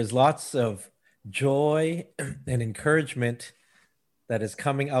 there is lots of joy and encouragement that is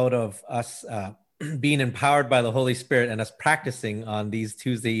coming out of us being empowered by the Holy Spirit and us practicing on these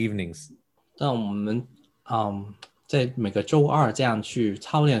Tuesday evenings. 当我们在每个周二这样去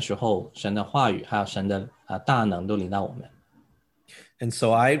操练的时候，神的话语还有神的大能都临到我们。And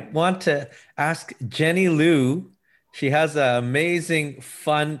so I want to ask Jenny Liu. She has an amazing,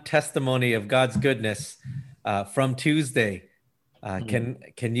 fun testimony of God's goodness from Tuesday.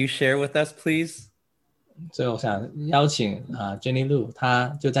 Can you share with us, please? 所以我想邀请Jenny Liu， 她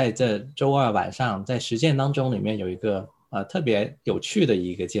就在这周二晚上在实践当中里面有一个特别有趣的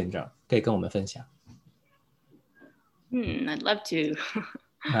一个见证，可以跟我们分享。I'd love to.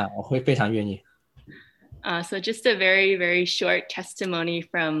 我会非常愿意。So just a very, very short testimony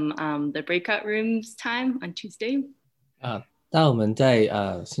from the breakout rooms time on Tuesday. 当我们在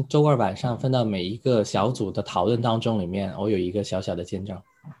周二晚上分到每一个小组的讨论当中里面，我有一个小小的见证。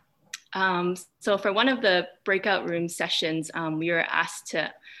So for one of the breakout room sessions, we were asked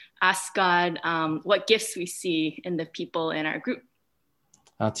to ask God what gifts we see in the people in our group.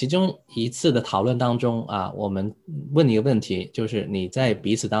 其中一次的讨论当中我们问一个问题，就是你在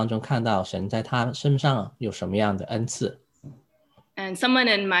彼此当中看到神在他身上有什么样的恩赐？ And someone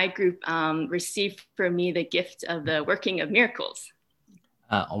in my group received for me the gift of the working of miracles.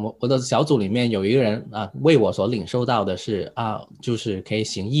 我的小组里面有一个人为我所领受到的是就是可以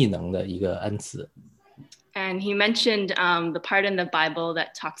行异能的一个恩赐。 And he mentioned the part in the Bible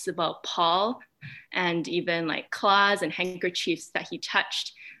that talks about Paul and even like claws and handkerchiefs that he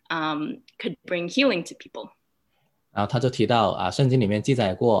touched could bring healing to people. 然后他就提到圣经里面记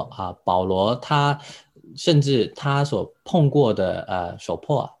载过保罗他甚至他所碰过的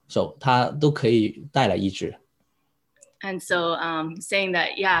手他都可以带来医治。 And so saying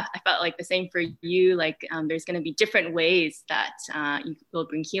that, yeah, I felt like the same for you, like there's going to be different ways that you will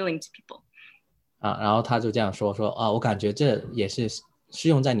bring healing to people. 然后他就这样说我感觉这也是适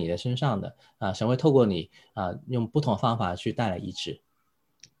用在你的身上的神会透过你用不同的方法去带来医治。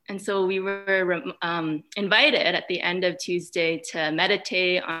 And so we were invited at the end of Tuesday to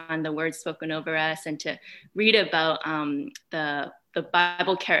meditate on the words spoken over us and to read about the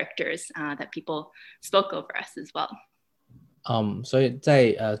Bible characters that people spoke over us as well. 所以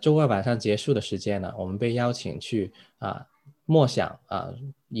在周二晚上结束的时间呢，我们被邀请去默想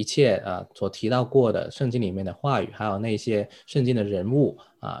一切所提到过的圣经里面的话语，还有那些圣经的人物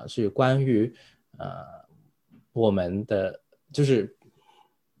是关于我们的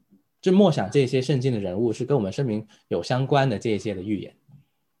就默想这些圣经的人物是跟我们生命有相关的这些的预言。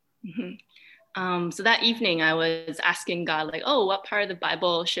 So that evening I was asking God like, oh, what part of the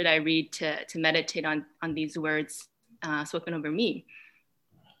Bible should I read to meditate on these words spoken over me?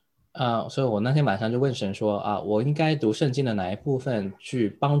 所以我那天晚上就问神说我应该读圣经的哪一部分去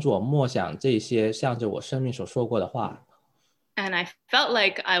帮助我默想这些向着我生命所说过的话。 And I felt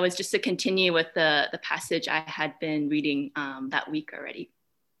like I was just to continue with the passage I had been reading that week already.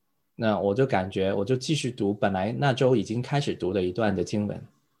 那我就感觉我就继续读本来那周已经开始读的一段的经文。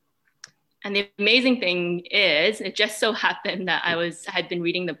 And the amazing thing is, it just so happened that I had been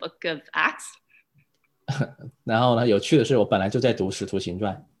reading the book of Acts. 然后呢，有趣的是，我本来就在读《使徒行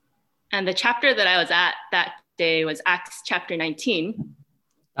传》。 And the chapter that I was at that day was Acts chapter 19.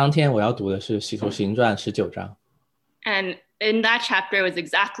 当天我要读的是《使徒行传》19章。 And in that chapter was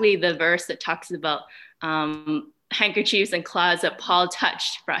exactly the verse that talks about handkerchiefs and claws that Paul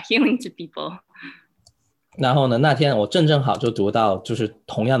touched brought healing to people. 然后呢，那天我正好就读到，就是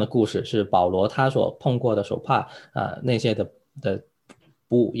同样的故事，是保罗他所碰过的手帕那些的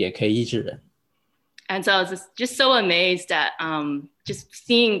布也可以医治人。 And so I was just so amazed at just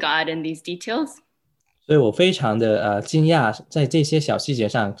seeing God in these details. 所以我非常的惊讶，在这些小细节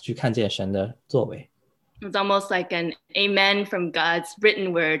上去看见神的作为。 It was almost like an amen from God's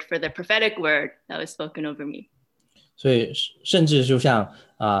written word for the prophetic word that was spoken over me. 所以甚至就像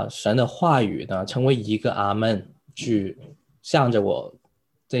神的话语呢，成为一个阿门，去向着我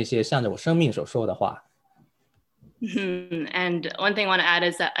生命所说的话。 And one thing I want to add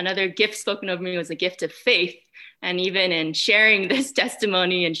is that another gift spoken over me was a gift of faith. And even in sharing this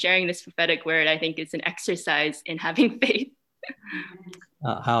testimony and sharing this prophetic word, I think it's an exercise in having faith.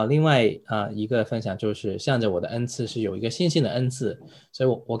 还有另外一个分享就是向着我的恩赐是有一个信心的恩赐，所以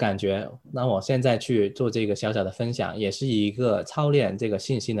我感觉那我现在去做这个小小的分享，也是一个操练这个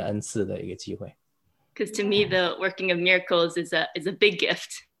信心的恩赐的一个机会。 Because to me, the working of miracles is a big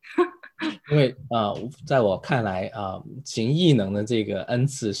gift. 因为在我看来行异能的这个恩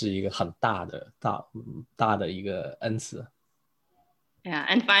赐是一个很大的一个恩赐。 Yeah,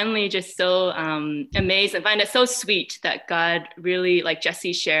 and finally, just so amazed and find it so sweet that God really, like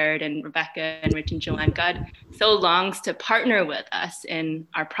Jesse shared and Rebecca and Rich and Joanne, God so longs to partner with us in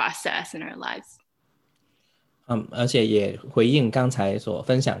our process in our lives. 而且也回应刚才所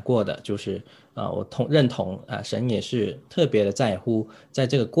分享过的，就是我认同神也是特别的在乎，在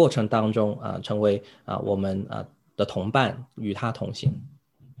这个过程当中成为我们的同伴，与他同行。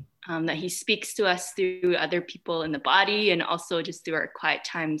 That he speaks to us through other people in the body and also just through our quiet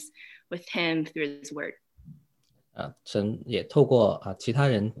times with him through his word. 神也透过其他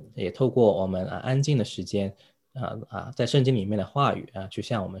人，也透过我们安静的时间在圣经里面的话语去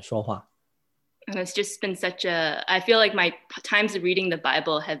向我们说话。 And it's just been I feel like my times of reading the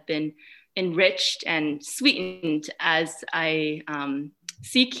Bible have been enriched and sweetened as I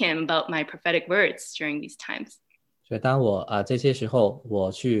seek Him about my prophetic words during these times. 所以当我这些时候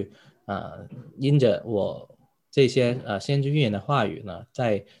我去因着我这些先知预言的话语呢，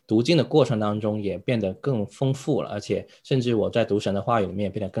在读经的过程当中也变得更丰富了，而且甚至我在读神的话语里面也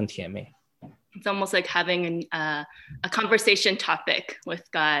变得更甜美。It's almost like having a conversation topic with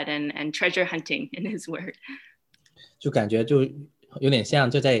God and treasure hunting in His Word. 就感觉就有点像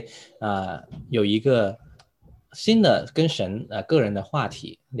就在有一个新的跟神个人的话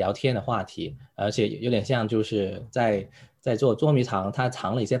题聊天的话题，而且有点像就是在做捉迷藏，他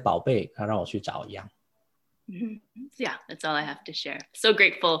藏了一些宝贝，他让我去找一样。Yeah, that's all I have to share. So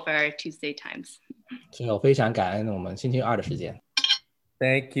grateful for our Tuesday times. 所以我非常感恩我们星期二的时间。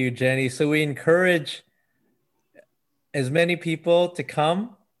Thank you, Jenny. So we encourage as many people to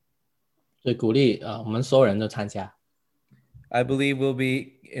come. 所以鼓励我们所有人都参加。I believe we'll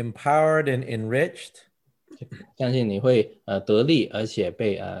be empowered and enriched. 相信你会得力，而且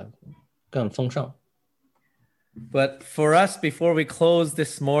被更丰盛。But for us, before we close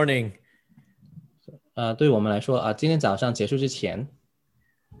this morning, 对我们来说今天早上结束之前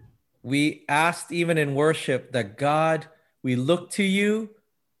we asked even in worship that God, we look to you,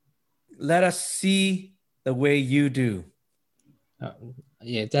 let us see the way you do.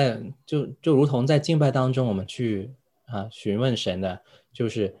 也在就如同在敬拜当中，我们去询问神的，就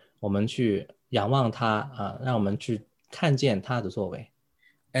是我们去仰望他让我们去看见他的作为。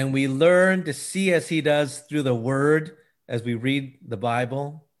And we learn to see as he does through the word as we read the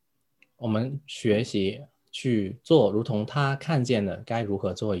Bible. 我们学习去做如同他看见的该如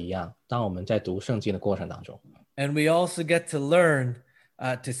何做一样，当我们在读圣经的过程当中。And we also get to learn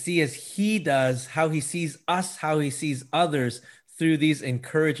to see as he does, how he sees us, how he sees others through these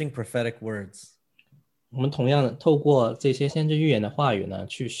encouraging prophetic words. 我们同样的透过这些先知预言的话语呢，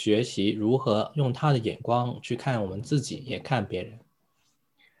去学习如何用他的眼光去看我们自己，也看别人。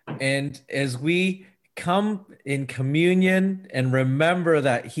And as we come in communion and remember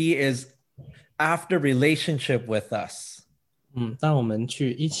that he is after relationship with us. 当我们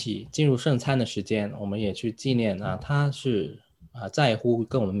去一起进入圣餐的时间，我们也去纪念他是在乎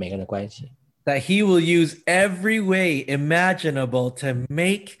跟我们每个人的关系。That he will use every way imaginable to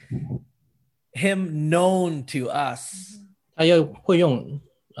make him known to us. 他又会用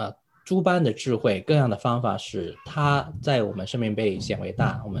诸般的智慧，各样的方法，使他在我们生命被显为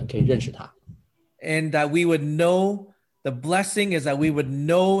大，我们可以认识他。And that we would know, the blessing is that we would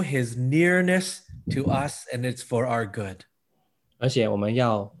know his nearness to us, and it's for our good. 而且我们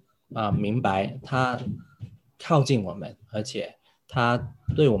要明白他靠近我们，而且他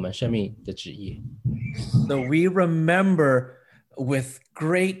对我们生命的旨意。So we remember with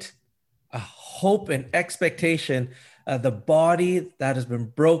great hope and expectation the body that has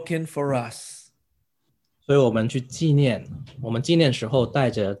been broken for us. 所以我们去纪念，我们纪念时候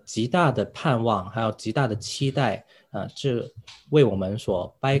带着极大的盼望，还有极大的期待这为我们所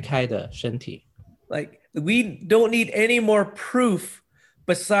掰开的身体。Like we don't need any more proof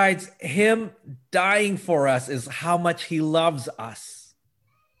besides him dying for us is how much he loves us.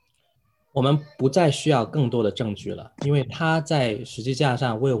 我们不再需要更多的证据了，因为他在十字架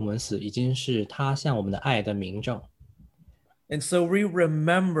上为我们死，已经是他向我们的爱的明证。And so we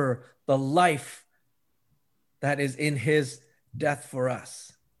remember the life that is in his death for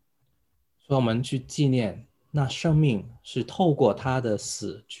us. 所以我们去纪念那生命是透过他的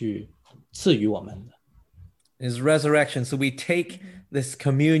死去赐予我们的。His resurrection. So we take this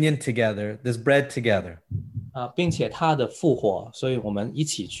communion together, this bread together. 并且他的复活，所以我们一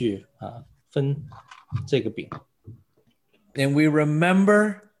起去分这个饼。And we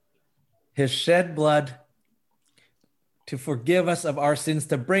remember his shed blood to forgive us of our sins,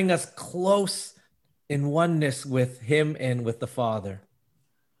 to bring us close in oneness with him and with the Father.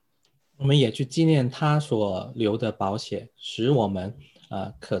 我们也去纪念他所流的宝血，使我们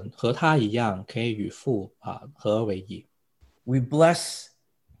可和他一样，可以与父合而为一。We bless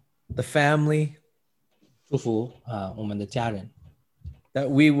the family. 祝福我们的家人。That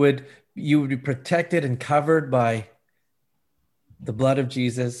you would be protected and covered by the blood of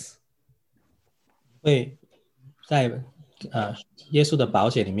Jesus. 会在耶稣的宝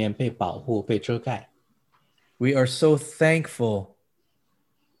血里面被保护、被遮盖。We are so thankful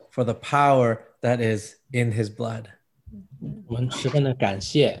for the power that is in his blood. 我们十分的感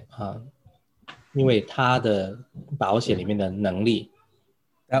谢因为他的宝血里面的能力。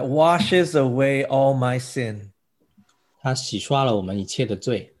That washes away all my sin. 他洗刷了我们一切的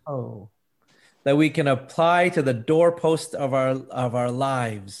罪。Oh, that we can apply to the doorpost of our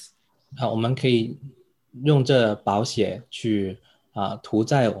lives. 我们可以用这宝血去涂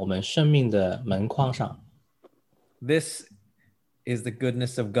在我们生命的门框上。This is the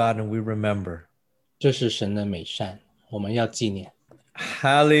goodness of God, and we remember. 这是神的美善，我们要纪念。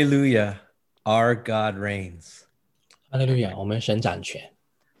 Hallelujah, our God reigns. 哈利路亚，我们神掌权。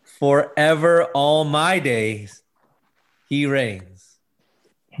 Forever, all my days, he reigns.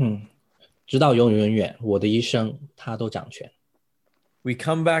 直到永永远远，我的一生他都掌权。 We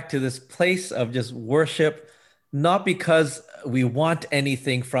come back to this place of just worship, not because we want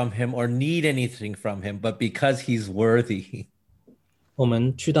anything from him or need anything from him, but because he's worthy. 我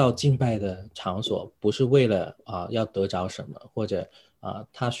们去到敬拜的场所，不是为了要得着什么，或者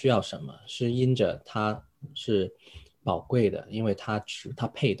他需要什么，是因着他是宝贵的，因为他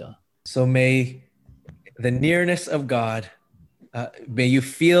配得。 So may the nearness of God, may you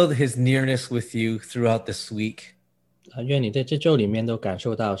feel his nearness with you throughout this week. 愿你在这周里面都感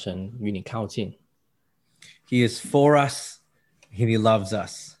受到神与你靠近。 He is for us, and he loves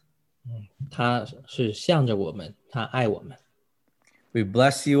us. 他是向着我们，他爱我们。 We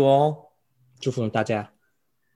bless you all. 祝福大家。